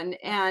tricky one,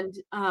 and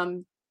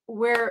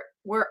where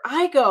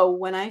I go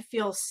when I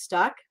feel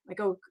stuck, I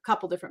go a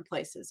couple different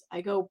places.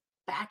 I go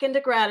back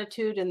into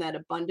gratitude and that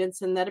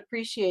abundance and that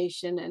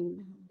appreciation,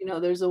 and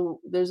Mhm.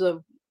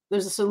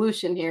 there's a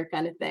solution here,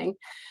 kind of thing,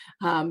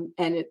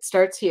 and it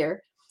starts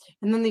here.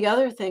 And then the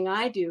other thing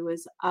I do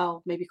is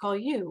I'll maybe call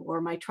you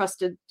or my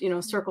trusted,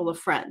 circle of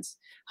friends.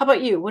 How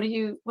about you?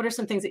 What are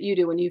some things that you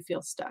do when you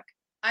feel stuck?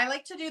 I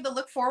like to do the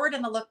look forward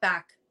and the look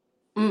back.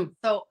 Mm,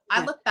 So I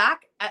yeah, look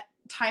back at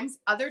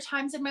other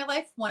times in my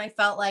life when I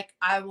felt like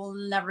I will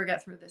never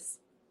get through this.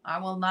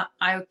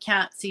 I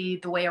can't see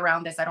the way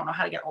around this. I don't know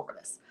how to get over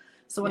this.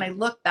 So when yeah, I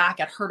look back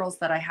at hurdles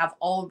that I have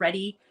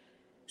already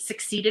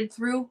succeeded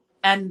through,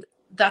 and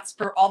that's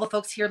for all the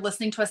folks here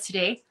listening to us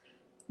today,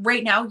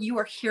 right now, you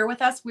are here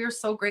with us. We are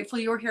so grateful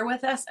you are here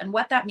with us. And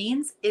what that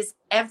means is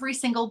every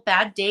single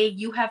bad day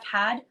you have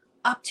had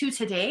up to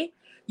today,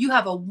 you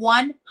have a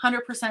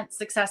 100%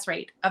 success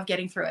rate of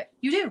getting through it.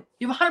 You do.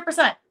 You have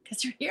 100%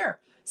 because you're here,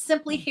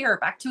 simply mm, here.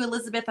 Back to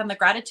Elizabeth and the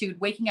gratitude,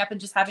 waking up and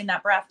just having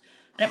that breath.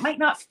 And it might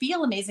not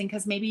feel amazing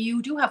because maybe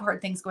you do have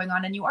hard things going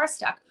on and you are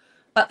stuck.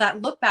 But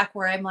that look back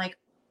where I'm like,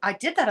 I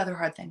did that other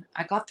hard thing.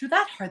 I got through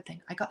that hard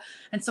thing.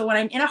 And so when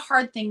I'm in a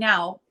hard thing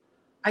now,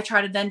 I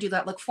try to then do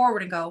that look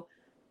forward and go,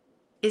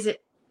 is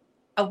it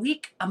a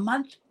week, a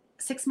month,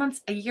 6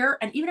 months, a year?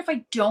 And even if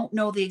I don't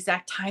know the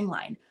exact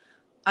timeline,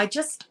 I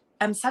just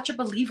am such a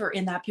believer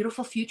in that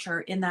beautiful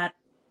future, in that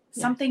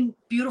yeah. something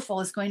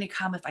beautiful is going to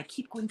come if I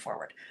keep going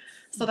forward.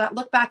 So Mm. that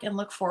look back and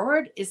look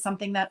forward is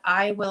something that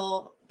I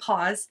will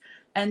pause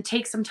and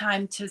take some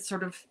time to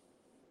sort of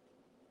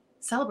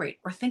celebrate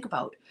or think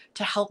about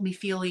to help me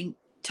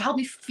to help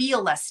me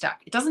feel less stuck.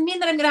 It doesn't mean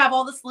that I'm going to have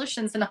all the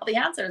solutions and all the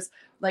answers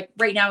like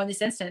right now in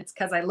this instance,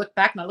 because I look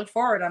back and I look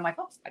forward. I'm like,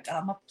 oh,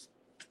 I'm a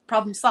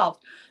problem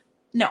solved.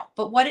 No,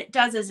 but what it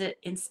does is it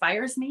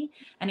inspires me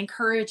and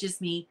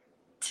encourages me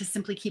to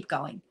simply keep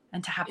going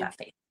and to have that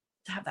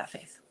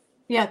faith,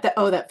 Yeah.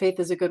 That faith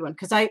is a good one.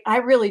 Cause I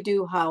really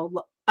do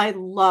I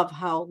love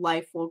how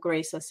life will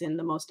grace us in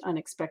the most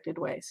unexpected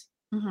ways.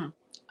 Mm-hmm.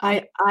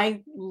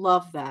 I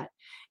love that.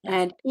 Yes.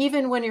 And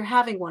even when you're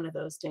having one of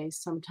those days,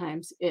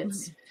 sometimes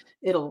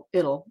it'll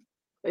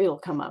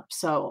come up.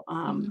 So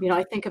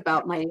I think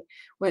about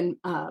when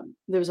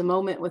there was a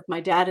moment with my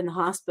dad in the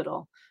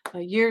hospital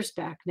years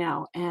back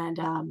now, and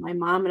my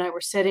mom and I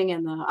were sitting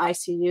in the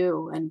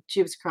ICU, and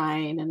she was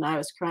crying and I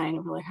was crying,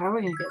 and we're like, how are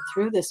we going to get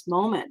through this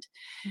moment?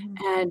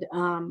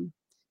 And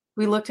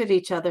we looked at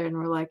each other and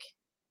we're like,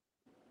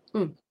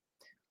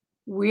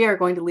 we are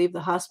going to leave the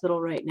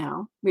hospital right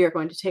now. We are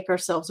going to take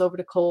ourselves over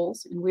to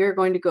Kohl's, and we are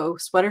going to go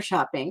sweater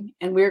shopping,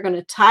 and we are going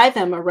to tie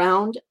them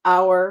around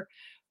our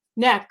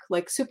neck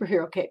like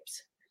superhero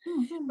capes.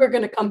 We're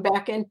going to come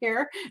back in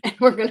here, and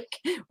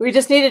we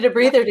just needed a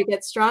breather to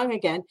get strong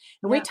again.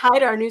 And we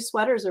tied our new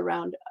sweaters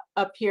around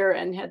up here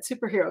and had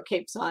superhero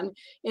capes on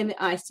in the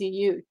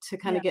ICU to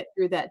kind of get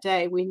through that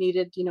day. We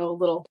needed, a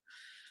little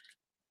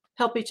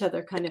help each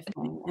other kind of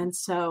thing. And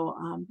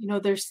so,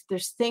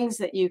 there's things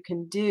that you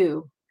can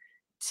do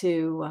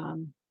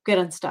to get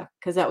unstuck,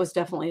 because that was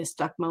definitely a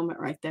stuck moment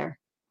right there.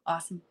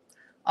 Awesome.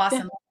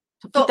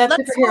 So put that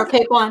superhero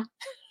cape on.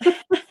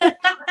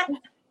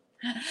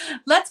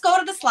 Let's go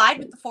to the slide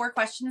with the 4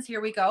 questions. Here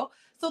we go.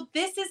 So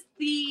this is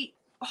the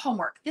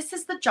homework. This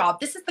is the job.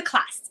 This is the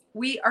class.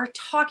 We are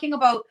talking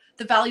about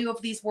the value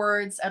of these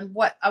words and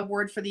what a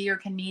word for the year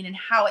can mean and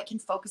how it can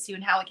focus you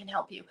and how it can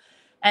help you.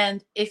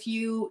 And if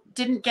you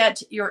didn't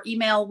get your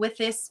email with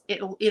this,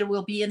 it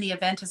will be in the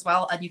event as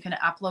well. And you can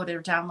upload it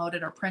or download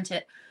it or print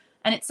it.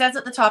 And it says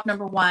at the top,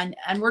 number 1,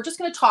 and we're just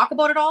going to talk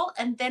about it all.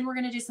 And then we're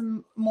going to do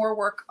some more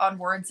work on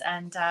words.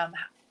 And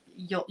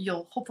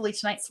you'll hopefully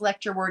tonight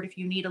select your word. If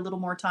you need a little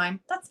more time,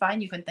 that's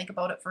fine. You can think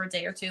about it for a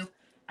day or 2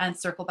 and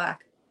circle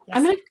back. Yes.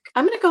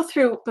 I'm gonna go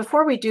through,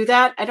 before we do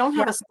that, I don't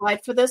have a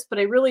slide for this, but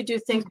I really do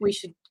think we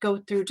should go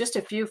through just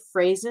a few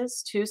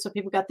phrases too, so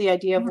people got the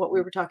idea of what we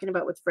were talking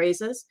about with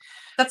phrases.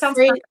 That sounds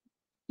great.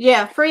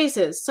 Yeah,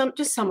 phrases. Some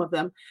of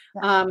them.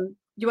 Yeah.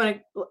 Do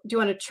you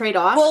want to trade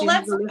off? Well,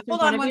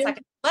 hold on one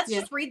second. Let's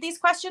just read these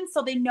questions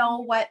so they know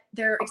what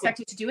they're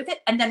expected to do with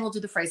it, and then we'll do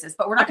the phrases.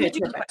 But we're not going to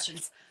do the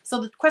questions.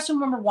 So the question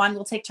number 1,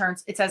 we'll take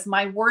turns. It says,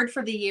 my word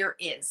for the year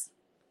is,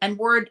 and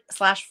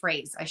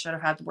word/phrase. I should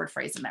have had the word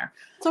phrase in there.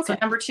 It's okay. So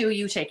number 2,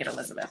 you take it,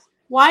 Elizabeth.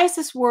 Why is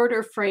this word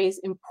or phrase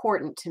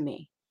important to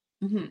me?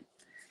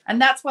 And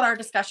that's what our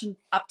discussion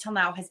up till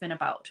now has been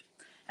about.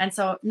 And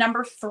so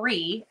number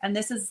 3, and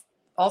this is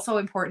also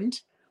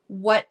important,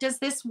 what does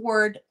this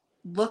word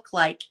look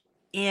like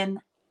in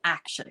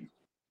action?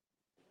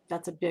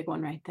 That's a big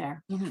one right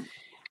there.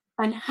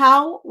 And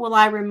how will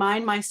I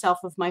remind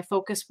myself of my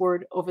focus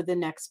word over the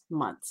next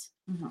months?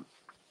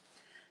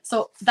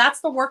 So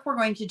that's the work we're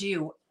going to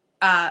do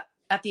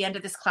at the end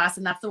of this class.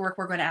 And that's the work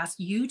we're going to ask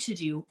you to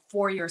do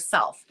for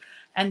yourself.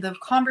 And the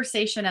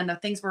conversation and the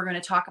things we're going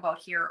to talk about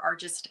here are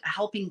just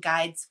helping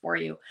guides for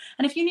you.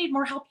 And if you need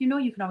more help,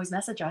 you can always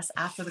message us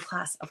after the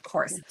class, of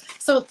course.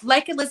 So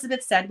like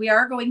Elizabeth said, we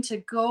are going to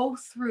go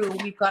through,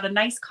 we've got a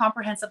nice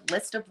comprehensive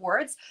list of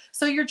words.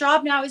 So your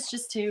job now is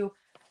just to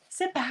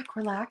sit back,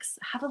 relax,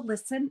 have a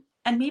listen.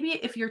 And maybe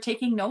if you're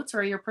taking notes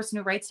or you're a person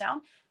who writes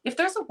down, if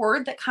there's a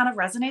word that kind of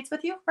resonates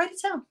with you, write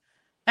it down.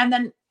 And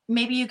then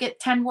maybe you get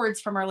 10 words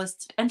from our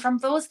list. And from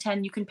those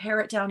 10, you can pare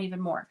it down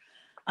even more.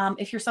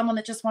 If you're someone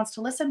that just wants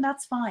to listen,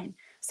 that's fine.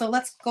 So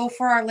let's go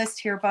for our list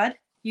here, bud.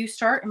 You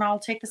start and I'll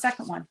take the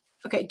second one.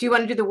 Okay. Do you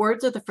want to do the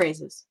words or the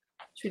phrases?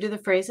 Should we do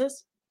the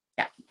phrases?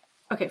 Yeah.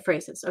 Okay.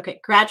 Phrases.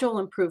 Okay. Gradual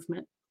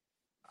improvement.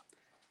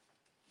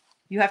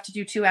 You have to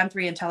do 2 and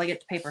 3 until I get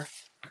to paper.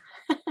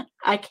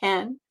 I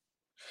can.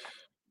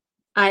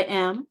 I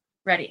am.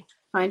 Ready.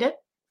 Find it.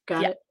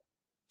 Got it.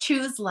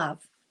 Choose love.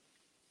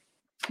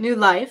 New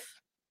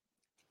life.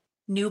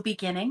 New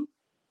beginning.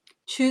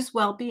 Choose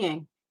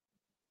well-being.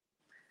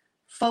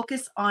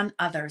 Focus on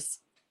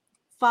others.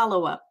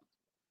 Follow up.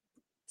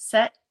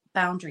 Set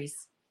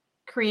boundaries.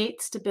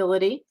 Create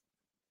stability.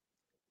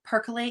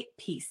 Percolate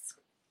peace.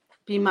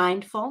 Be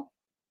mindful.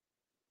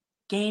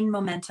 Gain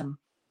momentum.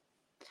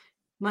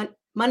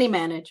 Money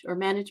manage, or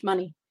manage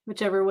money,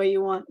 whichever way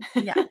you want.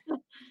 Yeah.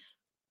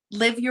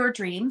 Live your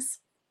dreams.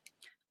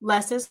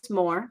 Less is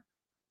more.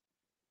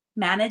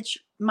 Manage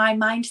my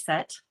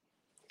mindset.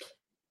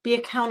 Be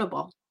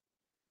accountable.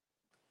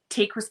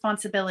 Take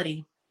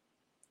responsibility.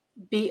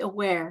 Be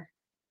aware.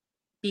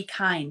 Be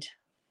kind.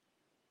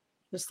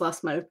 Just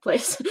lost my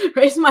place.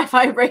 Raise my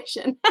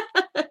vibration.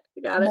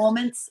 Got it.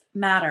 Moments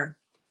matter.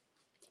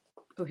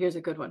 Oh, here's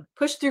a good one.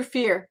 Push through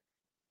fear.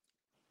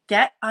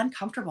 Get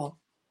uncomfortable.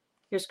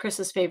 Here's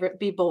Chris's favorite.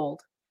 Be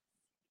bold.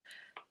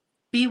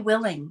 Be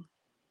willing.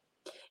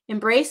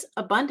 Embrace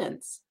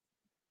abundance.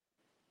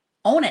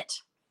 Own it.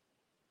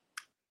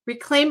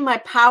 Reclaim my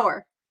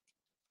power.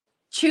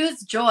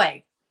 Choose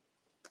joy.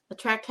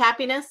 Attract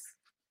happiness.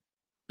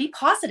 Be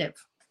positive.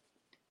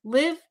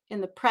 Live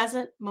in the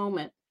present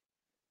moment.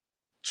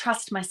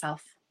 Trust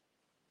myself.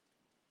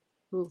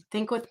 Ooh,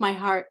 think with my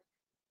heart.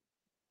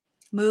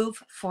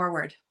 Move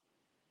forward.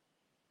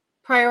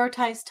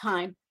 Prioritize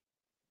time.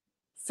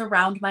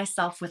 Surround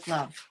myself with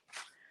love.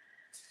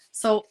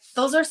 So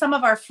those are some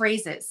of our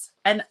phrases.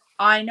 And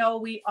I know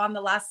we on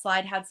the last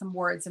slide had some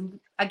words. And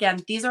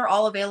again, these are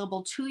all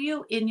available to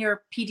you in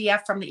your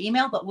PDF from the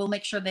email, but we'll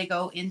make sure they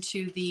go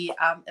into the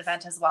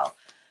event as well.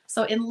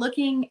 So in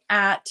looking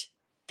at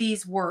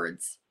these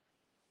words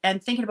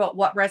and thinking about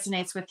what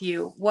resonates with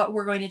you, what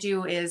we're going to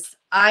do is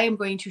I am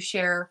going to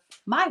share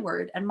my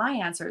word and my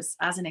answers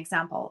as an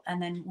example,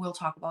 and then we'll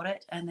talk about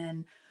it. And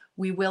then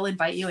we will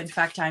invite you. In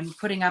fact, I'm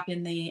putting up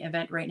in the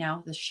event right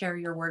now, the share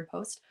your word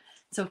post.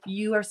 So if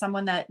you are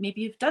someone that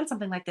maybe you've done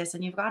something like this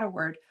and you've got a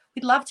word,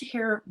 we'd love to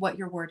hear what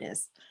your word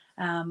is.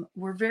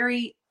 We're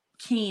very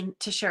keen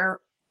to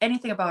share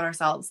anything about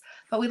ourselves,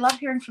 but we love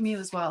hearing from you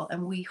as well.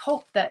 And we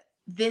hope that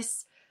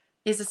this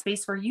is a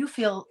space where you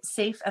feel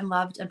safe and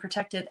loved and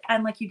protected,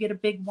 and like you get a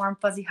big, warm,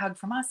 fuzzy hug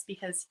from us,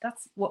 because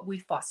that's what we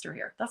foster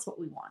here. That's what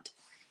we want.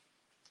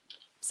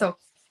 So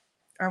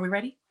are we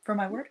ready for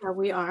my word?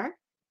 We are.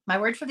 My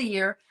word for the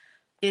year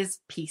is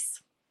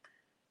peace,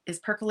 is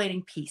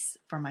percolating peace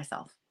for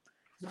myself.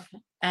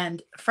 Okay.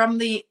 And from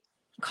the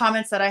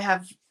comments that I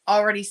have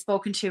already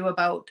spoken to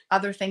about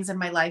other things in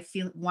my life,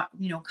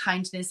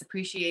 kindness,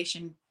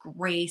 appreciation,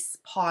 grace,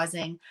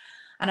 pausing.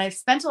 And I've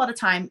spent a lot of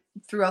time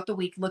throughout the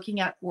week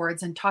looking at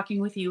words and talking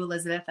with you,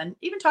 Elizabeth, and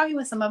even talking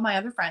with some of my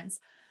other friends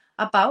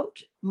about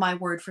my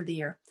word for the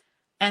year.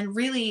 And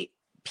really,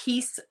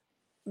 peace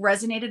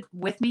resonated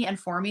with me and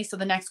for me. So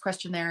the next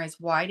question there is,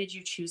 why did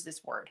you choose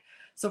this word?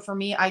 So for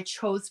me, I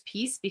chose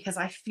peace because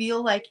I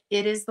feel like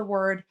it is the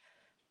word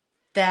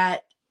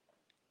that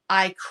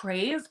I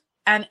crave,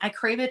 and I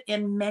crave it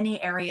in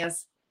many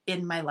areas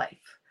in my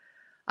life.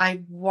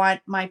 I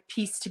want my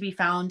peace to be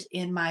found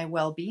in my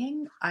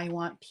well-being. I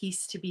want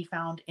peace to be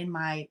found in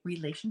my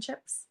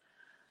relationships.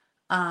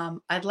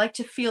 I'd like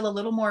to feel a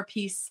little more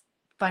peace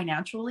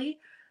financially,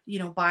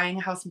 buying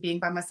a house and being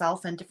by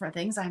myself and different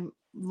things. I'm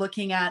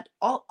looking at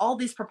all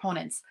these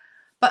proponents,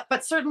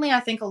 but certainly I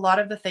think a lot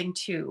of the thing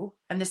too,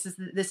 and this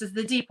is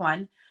the deep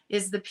one,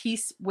 is the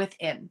peace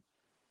within,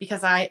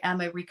 because I am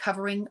a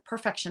recovering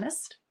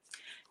perfectionist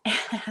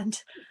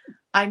and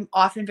I'm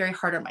often very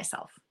hard on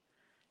myself.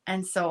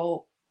 And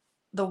so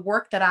the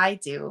work that I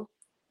do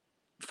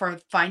for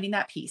finding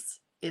that peace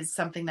is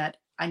something that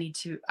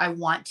I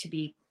want to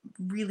be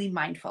really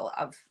mindful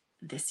of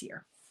this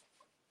year.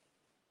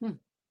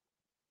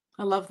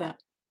 I love that.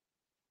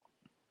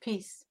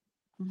 Peace.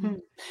 Mm-hmm.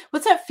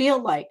 What's that feel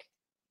like?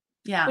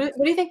 Yeah. What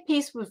do you think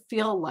peace would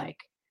feel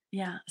like?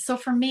 Yeah. So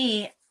for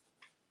me,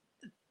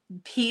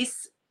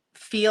 peace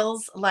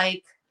feels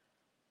like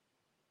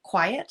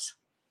quiet.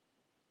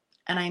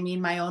 And I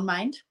mean my own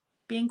mind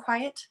being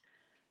quiet.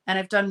 And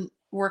I've done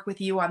work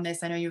with you on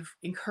this. I know you've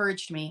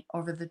encouraged me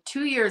over the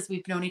 2 years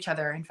we've known each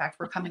other. In fact,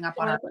 we're coming up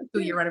on our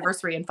 2-year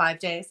anniversary in 5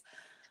 days.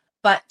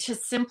 But to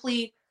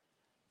simply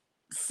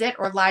sit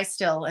or lie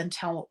still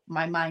until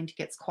my mind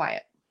gets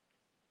quiet.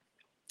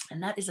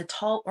 And that is a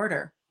tall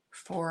order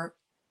for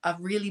a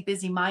really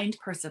busy mind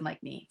person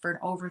like me, for an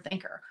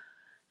overthinker.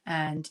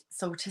 And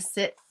so to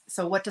sit,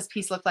 so what does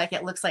peace look like?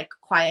 It looks like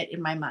quiet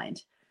in my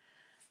mind.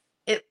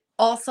 It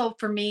also,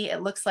 for me,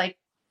 it looks like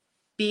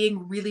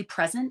being really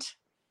present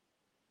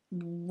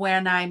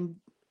when I'm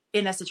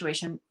in a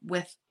situation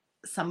with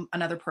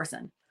another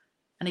person.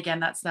 And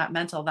again, that's that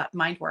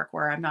mind work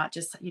where I'm not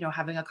just,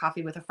 having a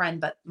coffee with a friend,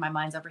 but my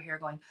mind's over here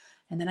going,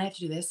 and then I have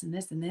to do this and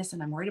this and this.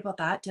 And I'm worried about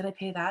that. Did I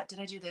pay that?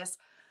 Did I do this?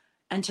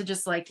 And to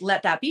just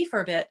let that be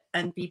for a bit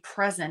and be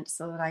present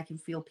so that I can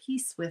feel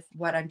peace with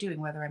what I'm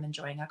doing, whether I'm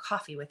enjoying a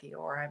coffee with you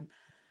or I'm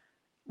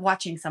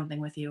watching something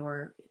with you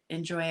or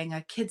enjoying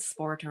a kid's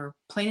sport or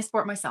playing a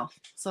sport myself.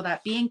 So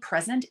that being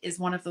present is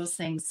one of those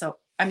things. So,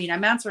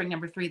 I'm answering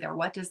number 3 there.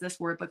 What does this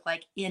word look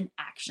like in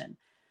action?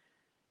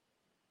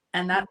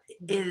 And that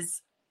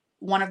is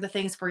one of the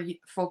things for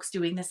folks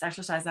doing this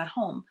exercise at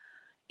home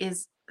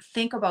is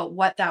think about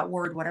what that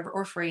word, whatever,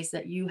 or phrase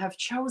that you have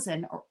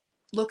chosen or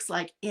looks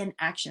like in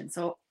action.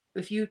 So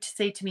if you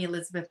say to me,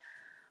 Elizabeth,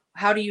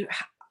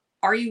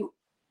 are you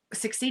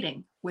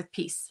succeeding with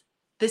peace?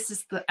 This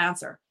is the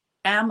answer.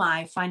 Am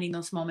I finding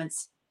those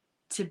moments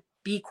to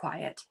be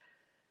quiet?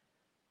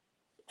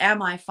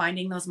 Am I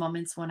finding those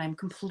moments when I'm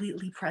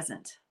completely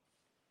present?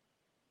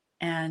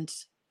 And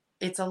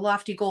it's a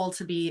lofty goal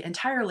to be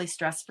entirely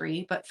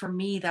stress-free, but for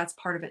me, that's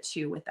part of it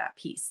too, with that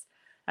peace.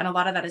 And a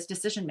lot of that is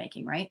decision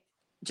making, right?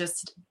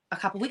 Just a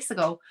couple of weeks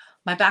ago,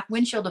 my back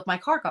windshield of my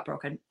car got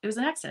broken. It was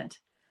an accident.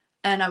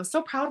 And I was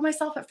so proud of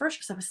myself at first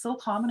because I was so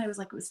calm and I was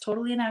like, it was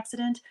totally an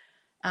accident.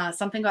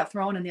 Something got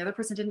thrown and the other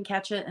person didn't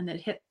catch it and it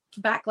hit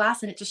back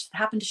glass and it just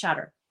happened to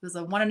shatter. It was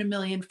a 1 in a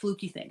million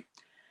fluky thing.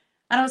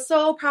 And I was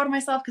so proud of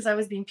myself because I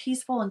was being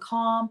peaceful and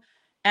calm.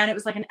 And it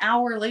was like an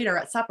hour later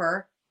at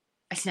supper,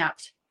 I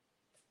snapped.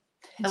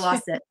 I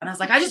lost it. And I was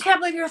like, I just can't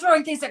believe you're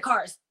throwing things at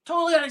cars.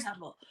 Totally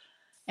unacceptable.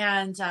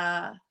 And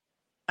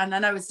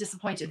then I was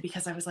disappointed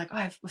because I was like, oh,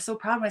 I was so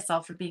proud of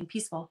myself for being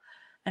peaceful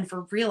and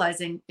for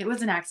realizing it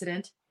was an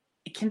accident.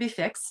 It can be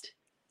fixed.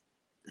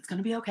 It's going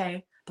to be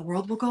okay. The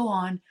world will go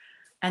on.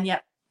 And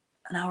yet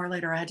an hour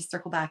later, I had to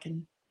circle back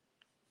and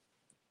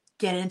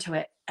get into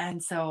it.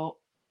 And so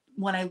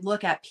when I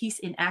look at peace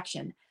in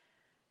action,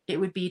 it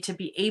would be to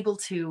be able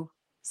to,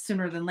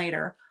 sooner than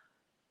later,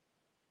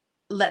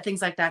 let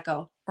things like that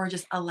go, or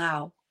just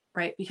allow,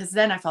 right? Because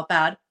then I felt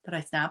bad that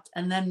I snapped,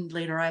 and then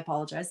later I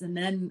apologized, and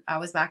then I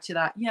was back to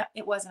that. Yeah,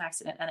 it was an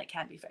accident and it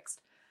can be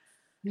fixed.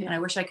 Yeah. And I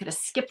wish I could have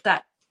skipped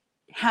that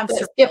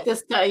hamster. Skip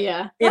this,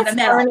 yeah. That's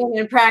learning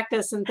and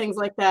practice and things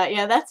like that.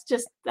 Yeah,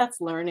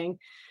 that's learning.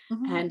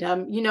 Mm-hmm. And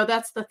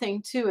that's the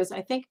thing too, is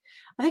I think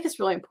it's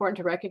really important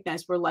to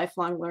recognize we're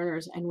lifelong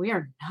learners and we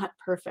are not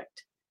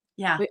perfect.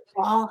 Yeah. We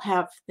all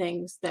have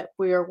things that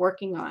we are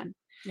working on.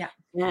 Yeah.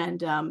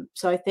 And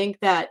so I think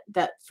that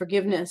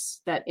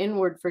forgiveness, that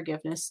inward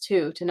forgiveness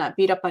too, to not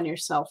beat up on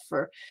yourself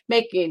for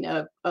making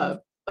a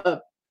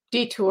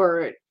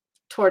detour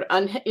toward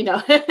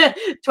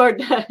toward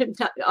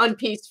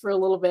unpeace for a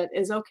little bit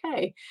is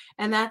okay.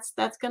 And that's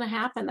going to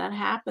happen. That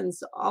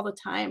happens all the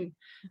time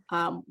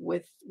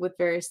with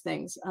various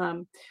things.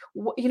 When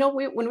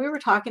we were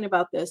talking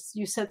about this,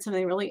 you said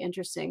something really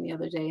interesting the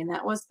other day, and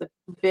that was the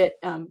bit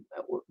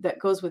that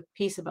goes with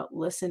peace about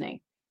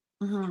listening.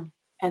 Mm-hmm.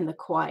 And the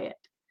quiet.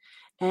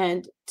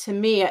 And to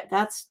me,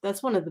 that's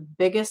one of the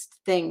biggest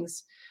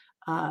things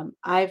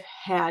I've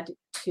had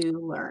to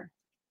learn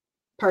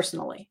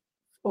personally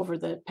over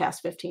the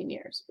past 15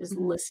 years is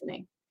mm-hmm.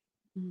 listening.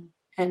 Mm-hmm.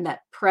 And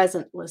that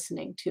present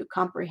listening to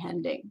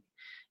comprehending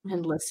mm-hmm.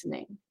 and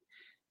listening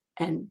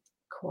and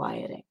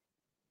quieting.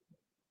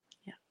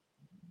 Yeah.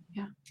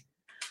 Yeah.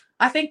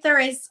 I think there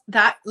is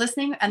that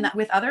listening and that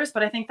with others,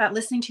 but I think that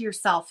listening to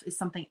yourself is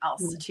something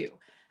else mm-hmm. too.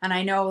 And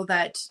I know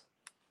that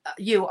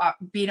you are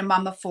being a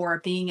mom of four,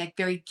 being a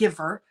very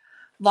giver.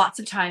 Lots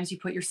of times you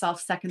put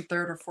yourself second,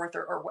 third, or fourth,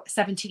 or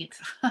 17th.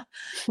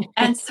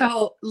 And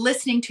so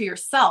listening to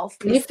yourself.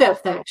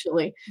 Fifth,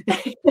 actually.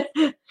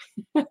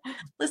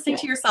 Listening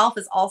to yourself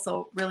is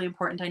also really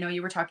important. I know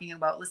you were talking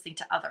about listening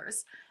to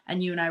others,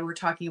 and you and I were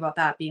talking about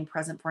that being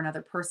present for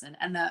another person.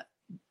 And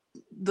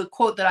the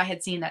quote that I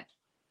had seen that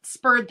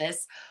spurred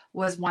this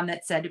was one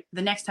that said,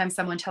 the next time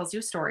someone tells you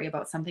a story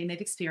about something they've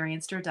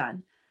experienced or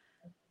done,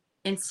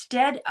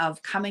 instead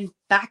of coming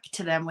back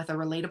to them with a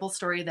relatable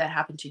story that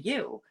happened to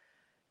you,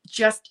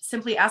 just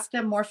simply ask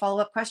them more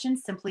follow-up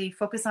questions, simply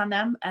focus on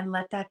them, and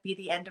let that be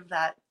the end of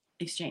that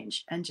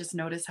exchange, and just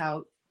notice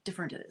how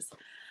different it is.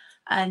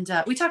 And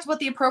we talked about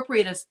the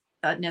appropriateness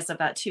of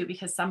that too,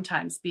 because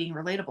sometimes being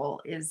relatable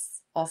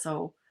is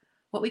also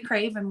what we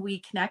crave and we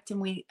connect and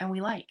we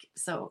like.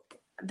 So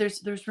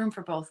there's room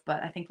for both,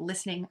 but I think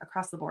listening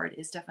across the board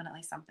is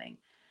definitely something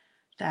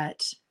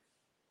that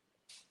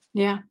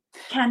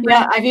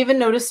I've even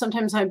noticed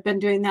sometimes I've been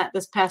doing that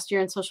this past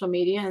year in social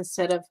media.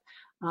 Instead of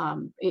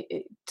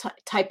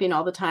typing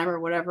all the time or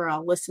whatever,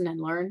 I'll listen and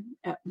learn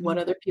at what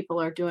other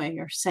people are doing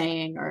or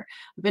saying, or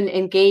I've been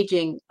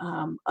engaging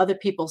other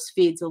people's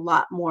feeds a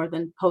lot more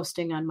than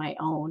posting on my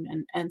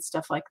own and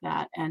stuff like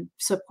that, and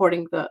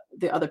supporting the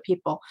other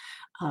people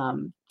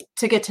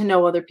to get to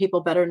know other people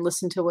better and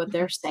listen to what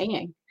they're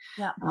saying.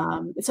 Yeah.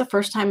 It's the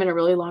first time in a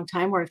really long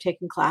time where I've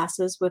taken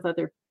classes with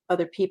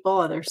other people,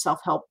 other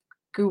self-help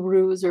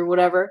gurus or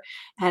whatever,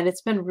 and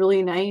it's been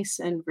really nice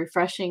and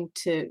refreshing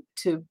to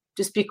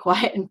just be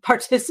quiet and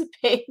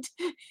participate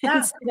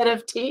instead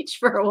of teach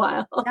for a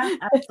while. Yeah,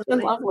 it's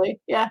been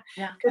lovely. Yeah.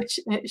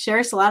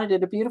 Sherry Salata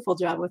did a beautiful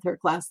job with her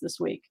class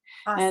this week.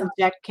 Awesome. And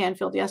Jack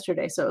Canfield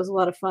yesterday, so it was a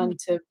lot of fun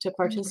to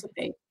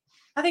participate.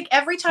 I think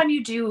every time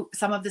you do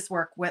some of this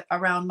work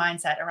around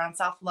mindset, around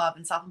self-love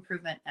and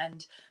self-improvement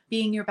and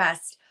being your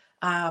best,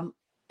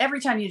 every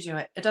time you do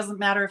it, it doesn't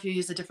matter if you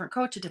use a different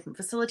coach, a different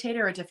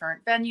facilitator, a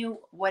different venue,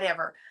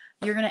 whatever,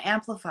 you're going to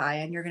amplify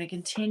and you're going to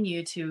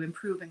continue to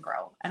improve and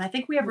grow. And I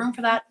think we have room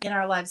for that in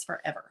our lives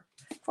forever.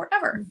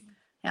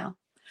 Yeah.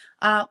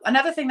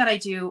 Another thing that I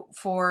do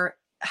for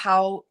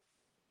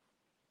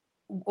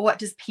what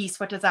does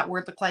that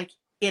word look like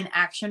in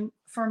action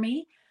for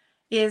me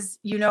is,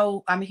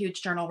 I'm a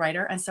huge journal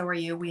writer, and so are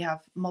you. We have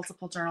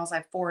multiple journals. I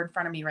have 4 in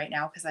front of me right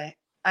now because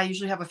I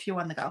usually have a few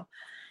on the go.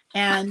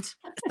 And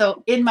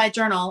so in my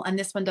journal, and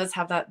this one does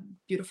have that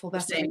beautiful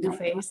best of your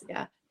face.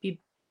 Yeah.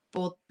 Be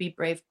bold, be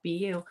brave, be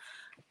you.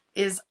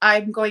 Is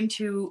I'm going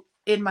to,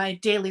 in my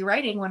daily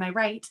writing, when I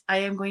write, I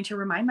am going to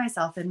remind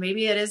myself, and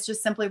maybe it is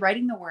just simply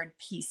writing the word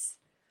peace,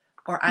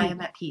 or I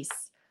am at peace,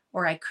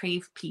 or I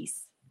crave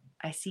peace.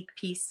 I seek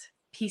peace.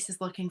 Peace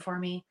is looking for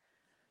me.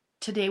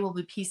 Today will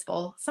be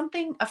peaceful.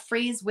 A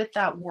phrase with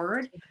that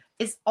word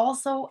is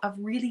also a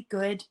really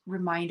good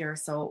reminder.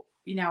 So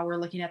now we're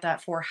looking at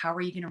that for how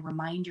are you going to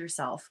remind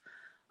yourself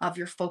of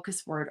your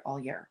focus word all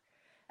year.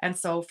 And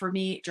so for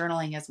me,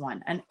 journaling is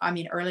one. And I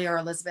mean, earlier,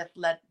 Elizabeth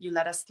led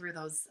us through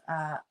those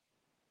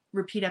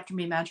repeat after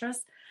me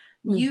mantras.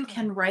 You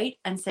can write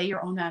and say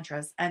your own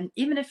mantras. And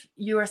even if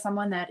you are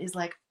someone that is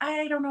like,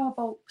 I don't know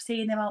about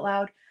saying them out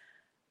loud,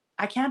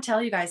 I can't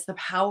tell you guys the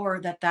power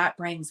that that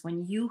brings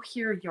when you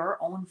hear your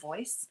own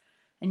voice.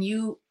 And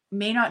you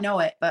may not know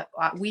it, but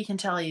we can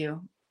tell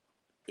you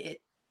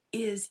it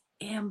is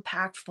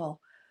impactful,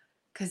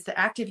 because the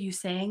act of you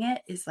saying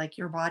it is like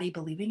your body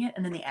believing it.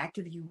 And then the act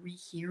of you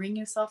rehearing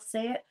yourself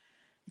say it,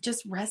 it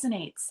just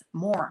resonates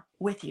more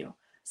with you.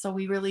 So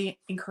we really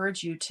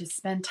encourage you to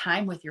spend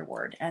time with your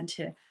word and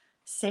to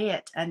say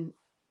it and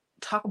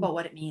talk about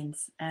what it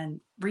means and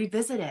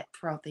revisit it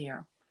throughout the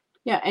year.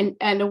 Yeah.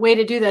 And a way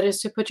to do that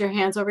is to put your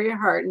hands over your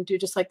heart and do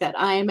just like that.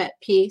 I am at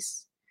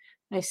peace.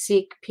 I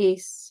seek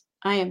peace.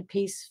 I am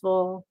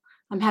peaceful.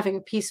 I'm having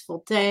a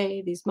peaceful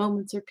day. These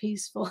moments are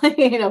peaceful.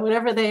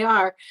 Whatever they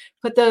are,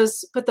 put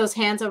those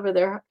hands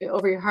over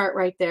your heart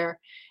right there,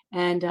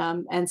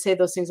 and say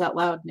those things out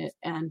loud.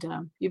 And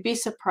you'd be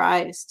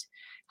surprised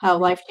how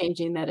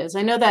life-changing that is.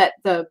 I know that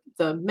the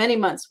many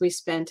months we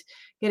spent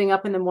getting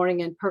up in the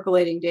morning and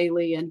percolating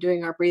daily and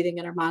doing our breathing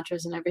and our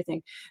mantras and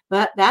everything,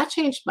 but that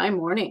changed my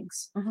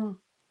mornings.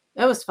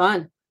 That was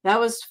fun. That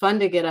was fun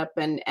to get up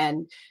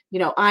and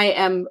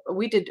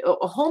we did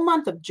a whole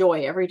month of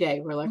joy every day.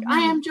 We're like, I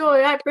am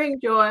joy. I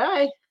bring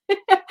joy.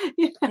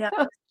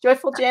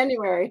 Joyful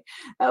January.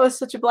 That was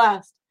such a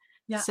blast.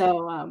 Yeah.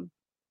 So,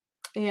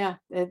 they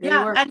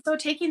work. And so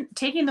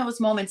taking those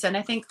moments, and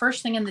I think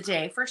first thing in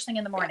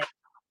the morning,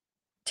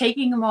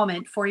 taking a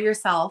moment for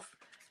yourself,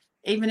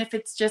 even if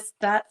it's just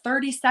that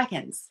 30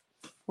 seconds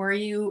where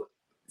you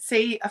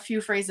say a few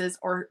phrases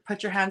or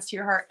put your hands to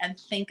your heart and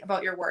think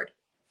about your word.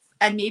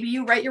 And maybe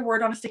you write your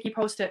word on a sticky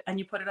Post-it and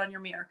you put it on your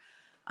mirror.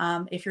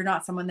 If you're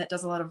not someone that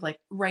does a lot of like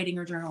writing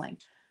or journaling.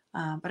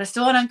 But I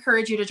still want to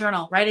encourage you to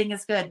journal. Writing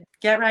is good.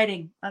 Get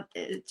writing.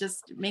 It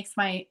just makes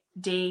my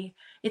day.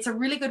 It's a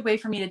really good way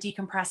for me to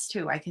decompress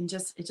too.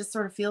 It just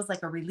sort of feels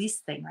like a release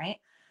thing, right?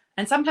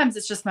 And sometimes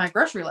it's just my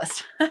grocery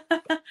list.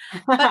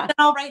 But then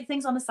I'll write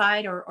things on the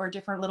side or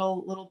different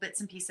little bits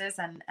and pieces.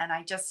 And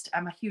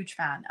I'm a huge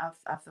fan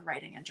of the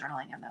writing and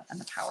journaling and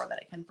the power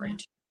that it can bring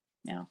to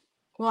you. Yeah.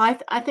 Well,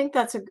 I think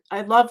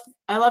I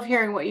love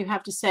hearing what you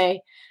have to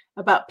say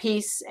about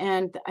peace.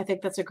 And I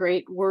think that's a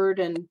great word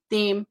and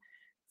theme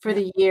for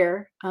the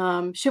year.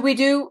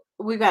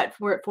 We're at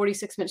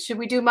 46 minutes. Should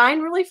we do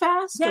mine really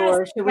fast? Yes,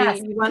 or should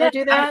you want to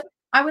do that?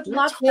 I would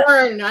love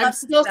to. I'm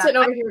still sitting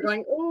over here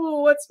going,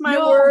 oh, what's my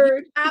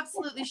word? You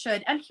absolutely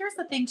should. And here's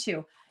the thing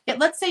too.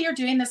 Let's say you're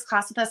doing this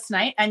class with us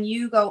tonight and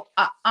you go,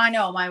 I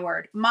know my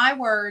word. My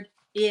word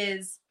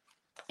is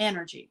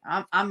energy.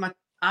 I'm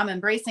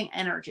embracing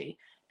energy.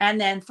 And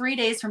then 3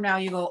 days from now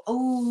you go,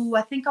 oh,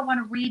 I think I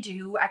want to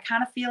redo. I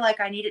kind of feel like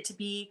I need it to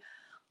be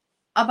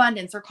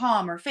abundance or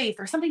calm or faith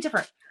or something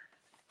different.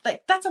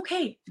 Like, that's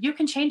okay. You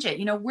can change it.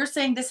 We're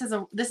saying this is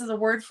a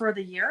word for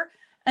the year.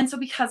 And so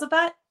because of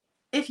that,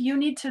 if you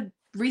need to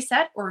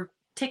reset or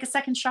take a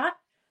second shot,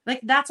 like,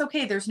 that's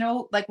okay. There's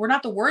no, like, we're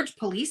not the word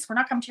police. We're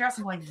not coming to your house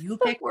and going, you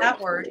pick that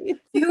word.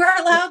 You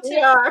are allowed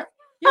to.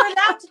 You're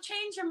allowed to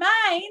change your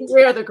mind.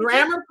 We're the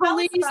grammar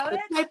police, the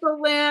type of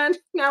land.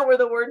 Now we're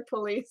the word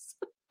police.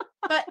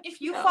 But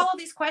if you follow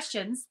these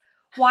questions,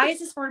 why is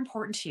this word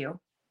important to you?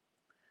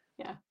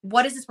 Yeah.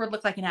 What does this word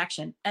look like in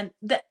action? And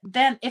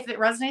then if it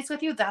resonates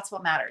with you, that's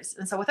what matters.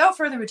 And so without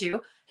further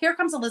ado, here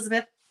comes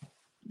Elizabeth,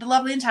 the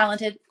lovely and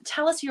talented.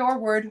 Tell us your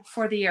word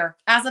for the year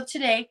as of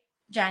today,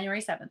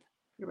 January 7th.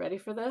 You ready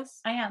for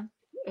this? I am.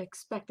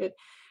 Expected.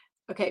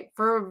 Okay.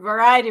 For a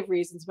variety of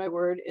reasons,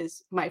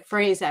 my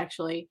phrase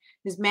actually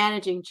is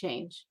managing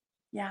change.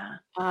 Yeah.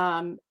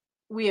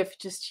 We have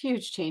just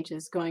huge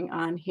changes going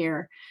on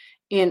here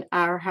in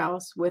our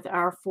house with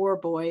our 4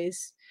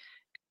 boys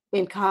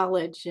in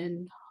college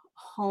and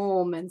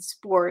home and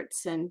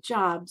sports and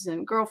jobs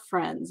and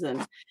girlfriends.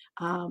 And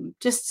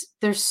just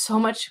there's so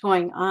much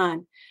going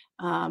on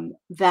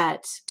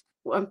that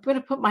I'm going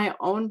to put my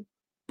own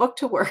book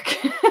to work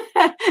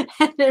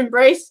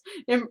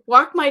and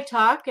walk my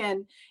talk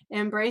and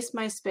embrace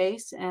my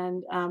space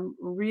and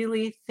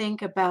really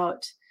think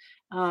about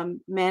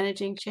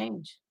managing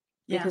change.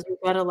 Because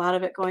we've got a lot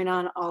of it going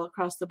on all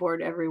across the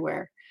board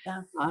everywhere,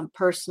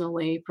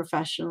 personally,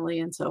 professionally,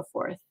 and so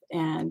forth.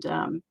 And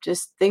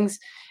just things,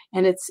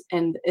 and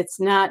it's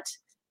not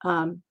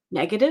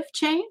negative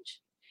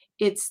change.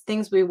 It's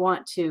things we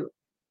want to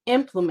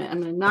implement. I'm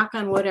going to knock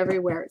on wood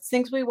everywhere. It's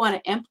things we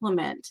want to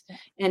implement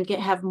and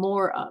have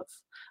more of.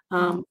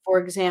 For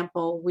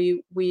example,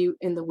 we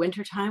in the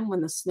wintertime when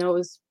the snow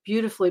is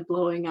beautifully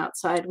blowing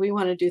outside, we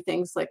want to do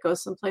things like go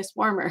someplace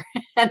warmer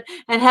and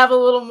have a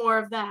little more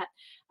of that.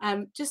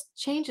 Just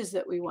changes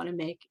that we want to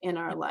make in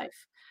our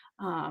life.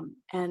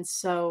 And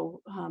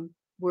so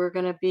we're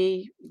going to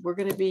be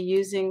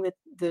using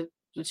the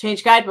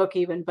change guidebook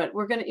even, but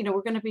we're going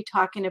to be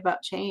talking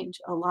about change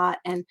a lot.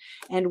 And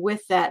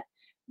with that,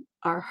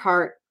 our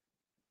heart,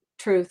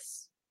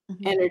 truths,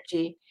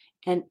 energy,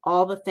 and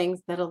all the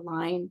things that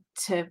align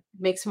to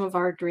make some of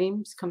our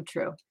dreams come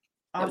true.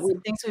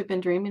 Awesome. Things we've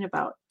been dreaming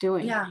about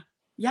doing. Yeah.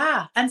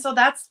 Yeah. And so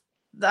that's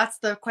that's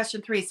the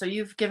question 3. So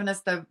you've given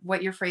us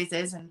what your phrase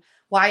is and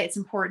why it's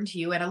important to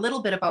you, and a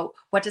little bit about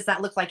what does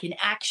that look like in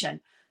action.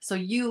 So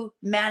you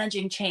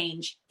managing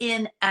change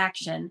in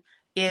action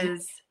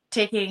is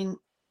taking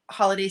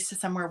holidays to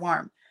somewhere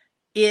warm,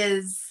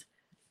 is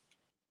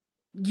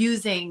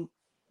using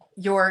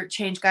your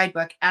change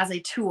guidebook as a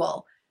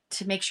tool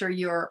to make sure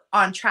you're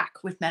on track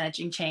with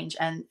managing change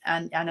and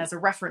as a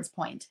reference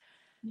point.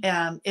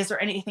 Is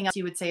there anything else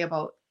you would say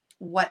about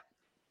what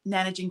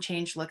managing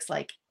change looks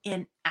like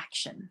in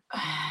action?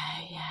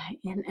 Yeah,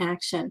 in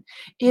action.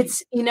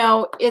 It's,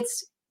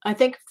 it's, I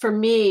think for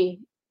me,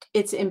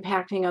 it's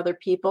impacting other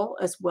people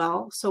as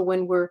well. So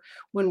when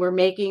we're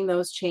making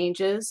those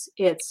changes,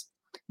 it's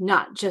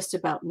not just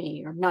about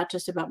me or not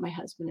just about my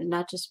husband and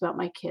not just about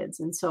my kids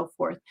and so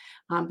forth.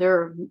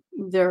 There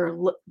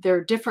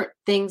are different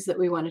things that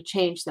we want to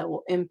change that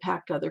will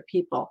impact other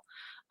people.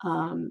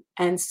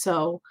 And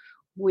so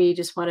we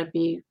just want to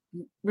be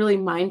really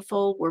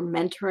mindful. We're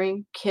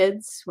mentoring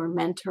kids, we're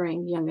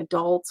mentoring young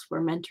adults,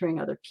 we're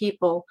mentoring other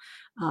people.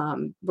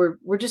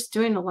 We're just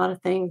doing a lot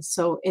of things.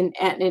 So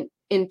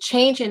in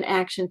change in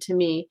action to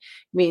me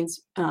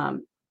means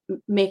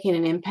making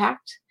an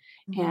impact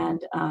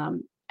and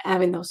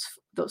having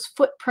those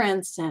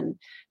footprints and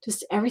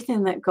just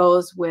everything that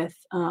goes with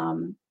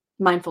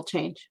mindful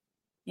change.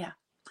 Yeah.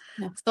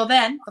 Yeah. So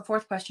then the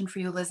 4th question for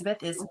you,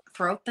 Elizabeth, is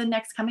throughout the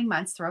next coming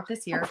months, throughout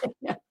this year,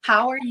 Yeah.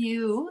 how are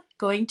you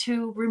going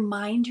to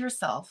remind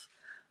yourself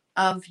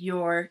of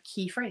your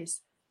key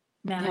phrase,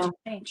 managing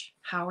change?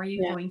 How are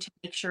you going to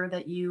make sure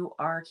that you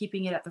are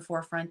keeping it at the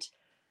forefront,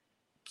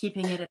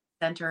 keeping it at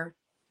the center?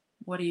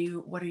 What are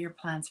your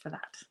plans for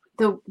that?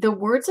 The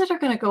words that are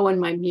going to go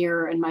in my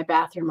mirror in my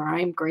bathroom are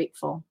I am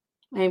grateful,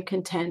 I am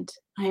content,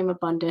 I am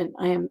abundant,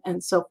 I am,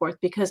 and so forth,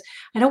 because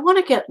I don't want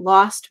to get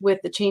lost with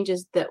the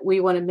changes that we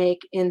want to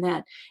make in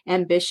that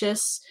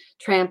ambitious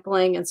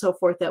trampling and so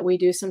forth that we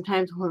do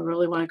sometimes when we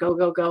really want to go,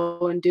 go,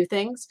 go and do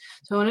things.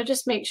 So I want to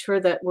just make sure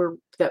that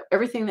that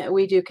everything that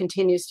we do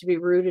continues to be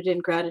rooted in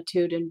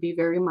gratitude and be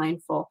very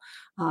mindful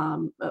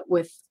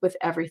with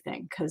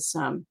everything. Because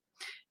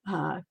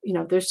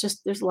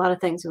there's a lot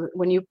of things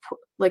when you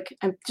like,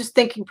 I'm just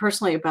thinking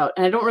personally about,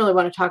 and I don't really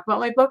want to talk about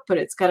my book, but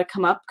it's got to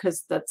come up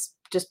because that's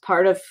just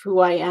part of who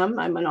I am.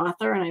 I'm an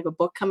author and I have a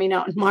book coming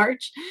out in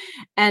March,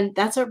 and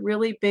that's a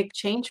really big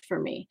change for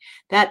me.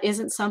 That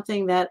isn't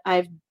something that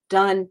I've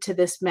done to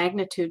this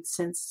magnitude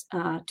since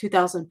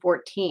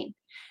 2014.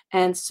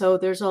 And so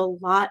there's a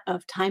lot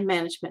of time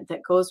management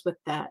that goes with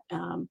that.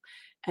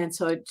 And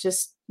so I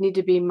just need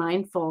to be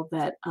mindful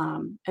that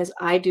as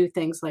I do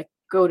things like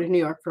go to New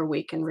York for a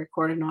week and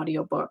record an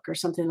audiobook or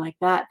something like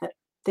that, that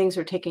things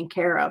are taken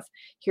care of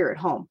here at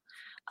home.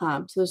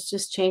 So there's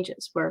just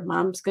changes where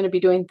mom's going to be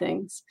doing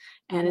things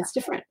and it's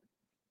different.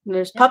 And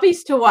there's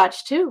puppies to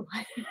watch too.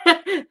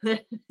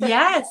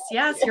 Yes.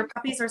 Your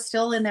puppies are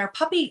still in their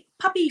puppy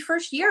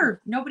first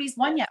year. Nobody's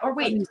won yet. Or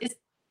wait,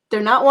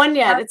 they're not one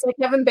yet. It's like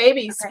having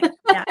babies. Okay.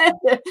 Yeah.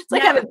 It's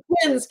like having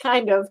twins,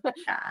 kind of.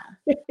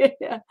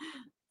 Yeah.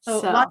 So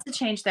lots of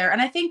change there.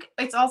 And I think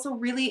it's also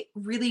really,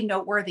 really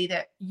noteworthy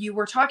that you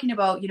were talking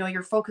about,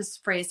 your focus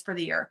phrase for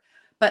the year,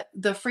 but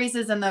the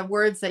phrases and the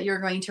words that you're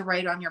going to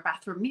write on your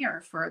bathroom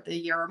mirror for the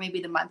year or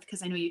maybe the month,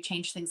 because I know you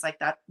change things like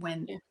that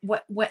and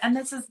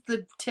this is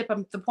the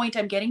point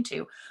I'm getting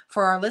to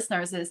for our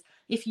listeners is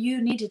if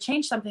you need to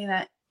change something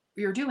that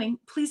you're doing,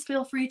 please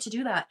feel free to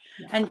do that.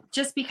 Yeah. And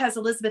just because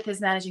Elizabeth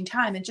is managing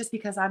time and just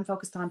because I'm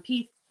focused on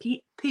peace,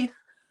 let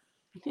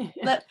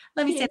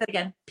me say that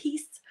again,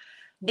 peace.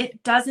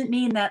 It doesn't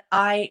mean that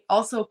I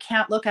also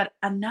can't look at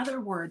another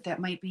word that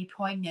might be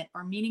poignant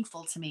or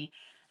meaningful to me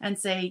and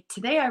say,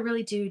 today I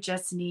really do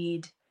just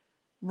need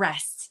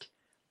rest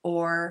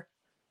or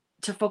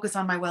to focus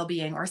on my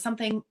well-being or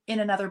something in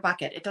another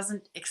bucket. It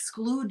doesn't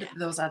exclude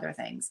those other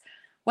things.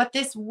 What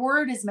this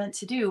word is meant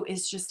to do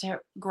is just to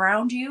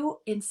ground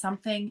you in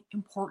something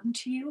important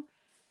to you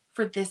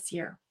for this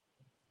year.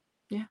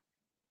 Yeah.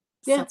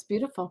 Yeah, it's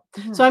beautiful.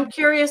 So I'm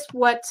curious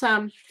what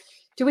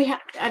do we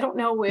have? I don't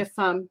know if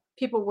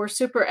people were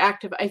super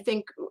active. I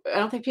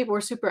don't think people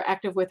were super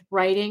active with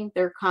writing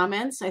their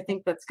comments. I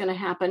think that's going to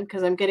happen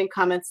because I'm getting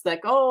comments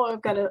like, "Oh,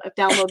 I've got to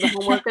download the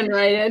homework and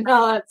write it and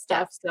all that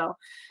stuff." So,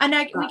 and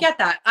we get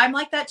that. I'm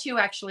like that too.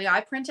 Actually,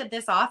 I printed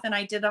this off and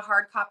I did a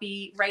hard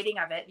copy writing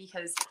of it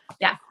because,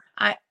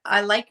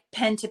 I like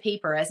pen to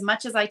paper as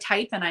much as I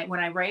type and when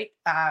I write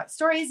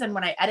stories and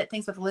when I edit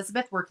things with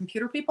Elizabeth, we're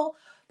computer people.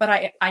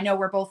 But I know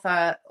we're both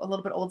a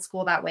little bit old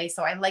school that way.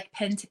 So I like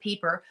pen to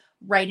paper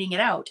writing it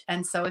out.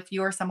 And so if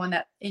you're someone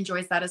that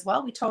enjoys that as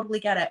well, we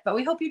totally get it. But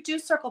we hope you do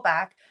circle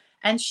back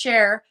and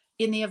share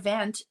in the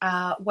event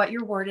what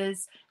your word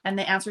is and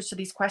the answers to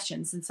these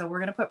questions. And so we're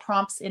going to put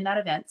prompts in that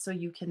event so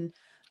you can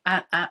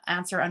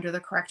answer under the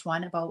correct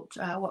one about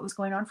what was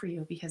going on for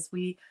you, because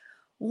we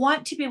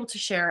want to be able to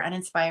share and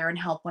inspire and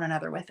help one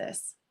another with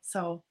this.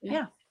 So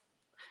yeah.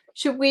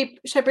 Should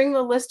I bring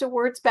the list of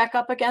words back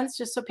up again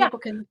just so people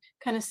can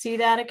kind of see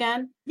that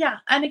again? Yeah.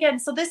 And again,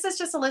 so this is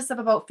just a list of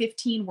about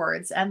 15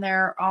 words and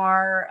there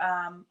are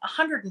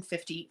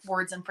 150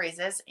 words and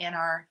phrases in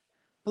our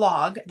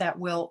blog that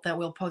we'll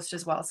post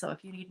as well. So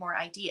if you need more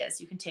ideas,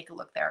 you can take a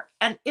look there.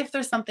 And if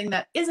there's something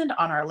that isn't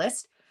on our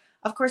list,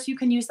 of course you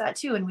can use that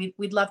too. And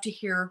we'd love to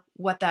hear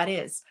what that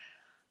is.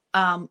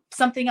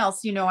 Something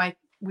else,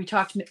 we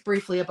talked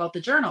briefly about the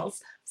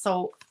journals.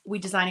 So we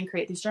design and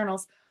create these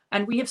journals,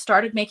 and we have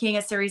started making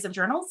a series of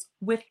journals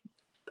with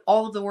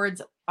all of the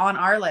words on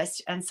our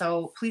list. And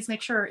so please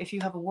make sure if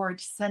you have a word,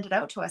 send it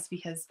out to us,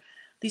 because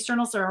these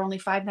journals are only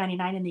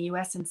 $5.99 in the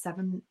US and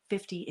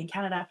 $7.50 in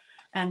Canada.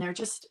 And they're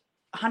just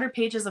 100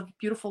 pages of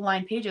beautiful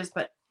lined pages.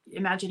 But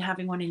imagine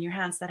having one in your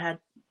hands that had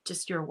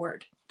just your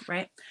word,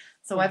 right?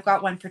 So I've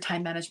got one for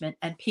time management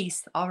and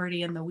peace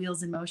already in the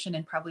wheels in motion,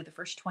 and probably the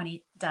first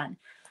 20 done.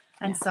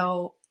 And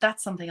so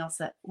that's something else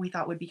that we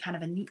thought would be kind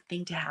of a neat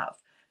thing to have.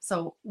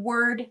 So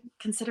word,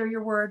 consider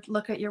your word,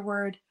 look at your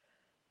word.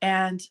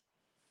 And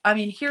I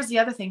mean, here's the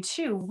other thing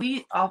too.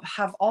 We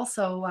have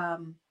also,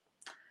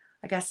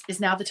 I guess, is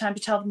now the time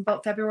to tell them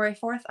about February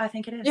 4th? I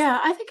think it is. Yeah,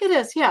 I think it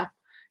is. Yeah.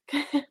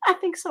 I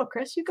think so,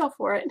 Kris. You go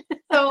for it.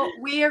 So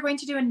we are going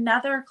to do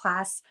another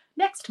class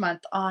next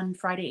month on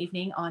Friday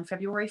evening on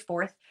February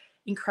 4th.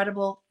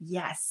 Incredible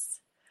Yes.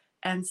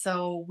 And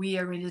so we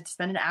are going to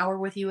spend an hour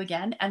with you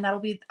again. And that'll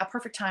be a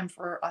perfect time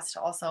for us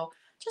to also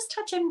just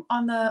touch in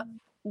on the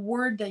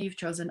word that you've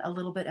chosen a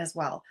little bit as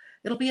well.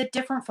 It'll be a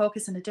different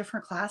focus and a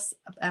different class.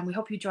 And we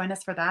hope you join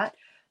us for that,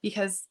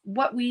 because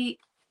what we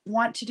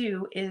want to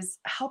do is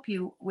help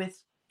you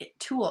with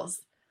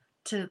tools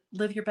to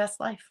live your best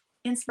life,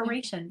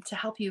 inspiration to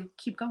help you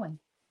keep going.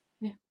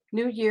 Yeah.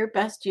 New year,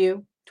 best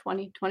you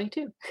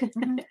 2022.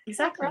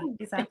 Exactly.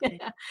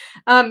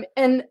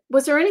 And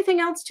was there anything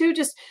else too?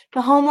 Just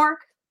the homework?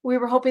 We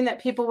were hoping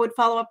that people would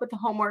follow up with the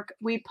homework.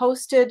 We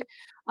posted,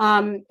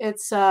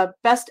 it's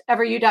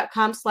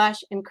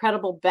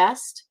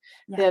besteveryou.com/incrediblebest.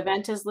 Yeah. The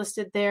event is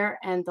listed there,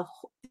 and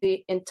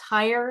the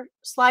entire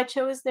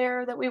slideshow is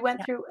there that we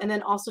went through. And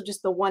then also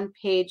just the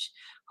 1-page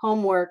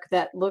homework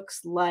that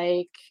looks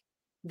like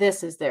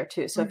this is there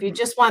too. So if you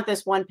just want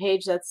this 1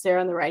 page, that's there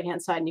on the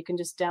right-hand side, and you can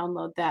just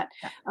download that.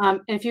 And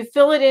if you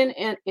fill it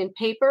in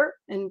paper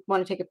and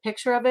want to take a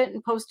picture of it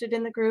and post it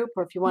in the group,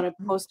 or if you want to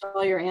post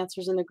all your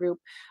answers in the group,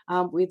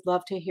 we'd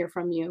love to hear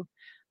from you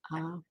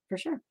for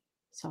sure.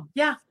 So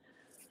yeah,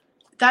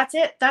 that's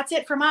it. That's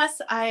it from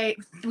us.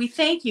 We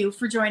thank you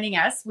for joining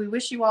us. We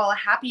wish you all a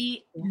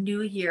happy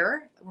new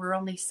year. We're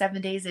only 7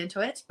 days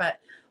into it, but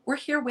we're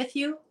here with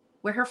you.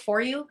 We're here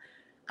for you.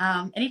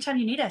 Anytime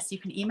you need us, you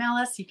can email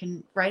us, you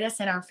can write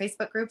us in our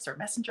Facebook groups or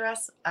messenger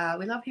us.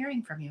 We love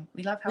hearing from you.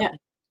 We love helping. Yeah.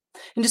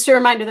 And just a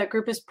reminder, that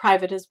group is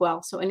private as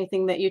well. So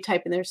anything that you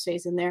type in there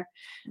stays in there.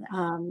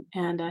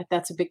 And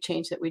that's a big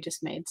change that we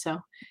just made.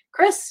 So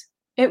Kris,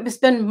 it has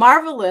been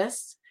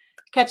marvelous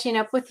catching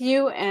up with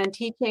you and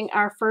teaching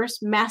our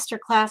first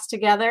masterclass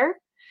together.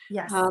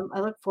 Yes. I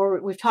look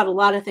forward. We've taught a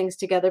lot of things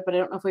together, but I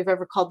don't know if we've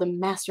ever called them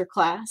master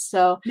class.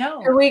 So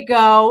here we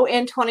go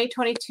in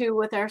 2022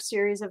 with our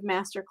series of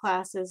master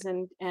classes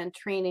and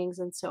trainings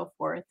and so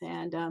forth.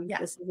 And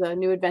this is a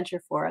new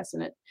adventure for us.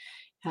 And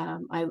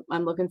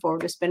I'm looking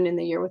forward to spending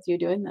the year with you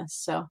doing this.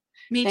 So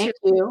thank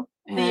you.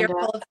 The year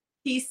full of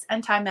peace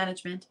and time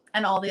management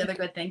and all the other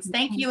good things.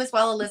 Thank you as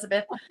well,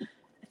 Elizabeth.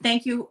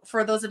 Thank you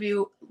for those of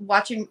you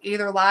watching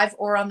either live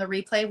or on the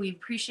replay. We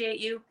appreciate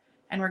you.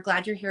 And we're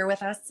glad you're here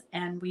with us.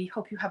 And we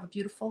hope you have a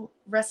beautiful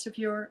rest of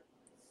your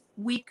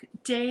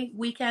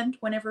weekend,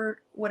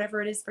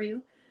 whatever it is for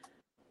you.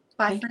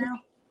 Bye for now.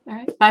 All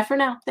right. Bye for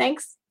now.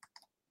 Thanks.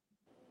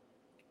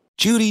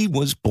 Judy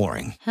was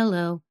boring.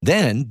 Hello.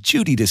 Then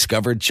Judy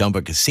discovered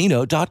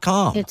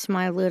ChumbaCasino.com. It's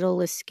my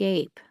little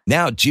escape.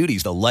 Now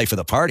Judy's the life of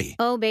the party.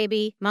 Oh,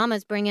 baby,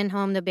 mama's bringing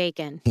home the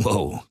bacon.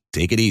 Whoa,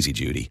 take it easy,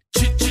 Judy.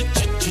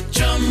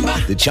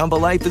 The Chumba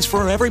life is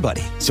for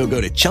everybody. So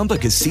go to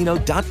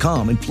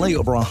ChumbaCasino.com and play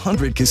over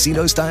 100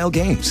 casino-style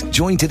games.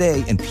 Join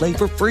today and play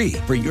for free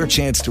for your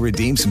chance to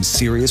redeem some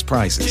serious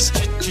prizes.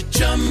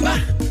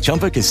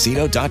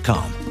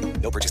 ChumbaCasino.com.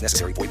 No purchase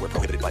necessary. Void where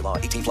prohibited by law.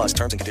 18+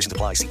 terms and conditions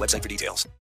apply. See website for details.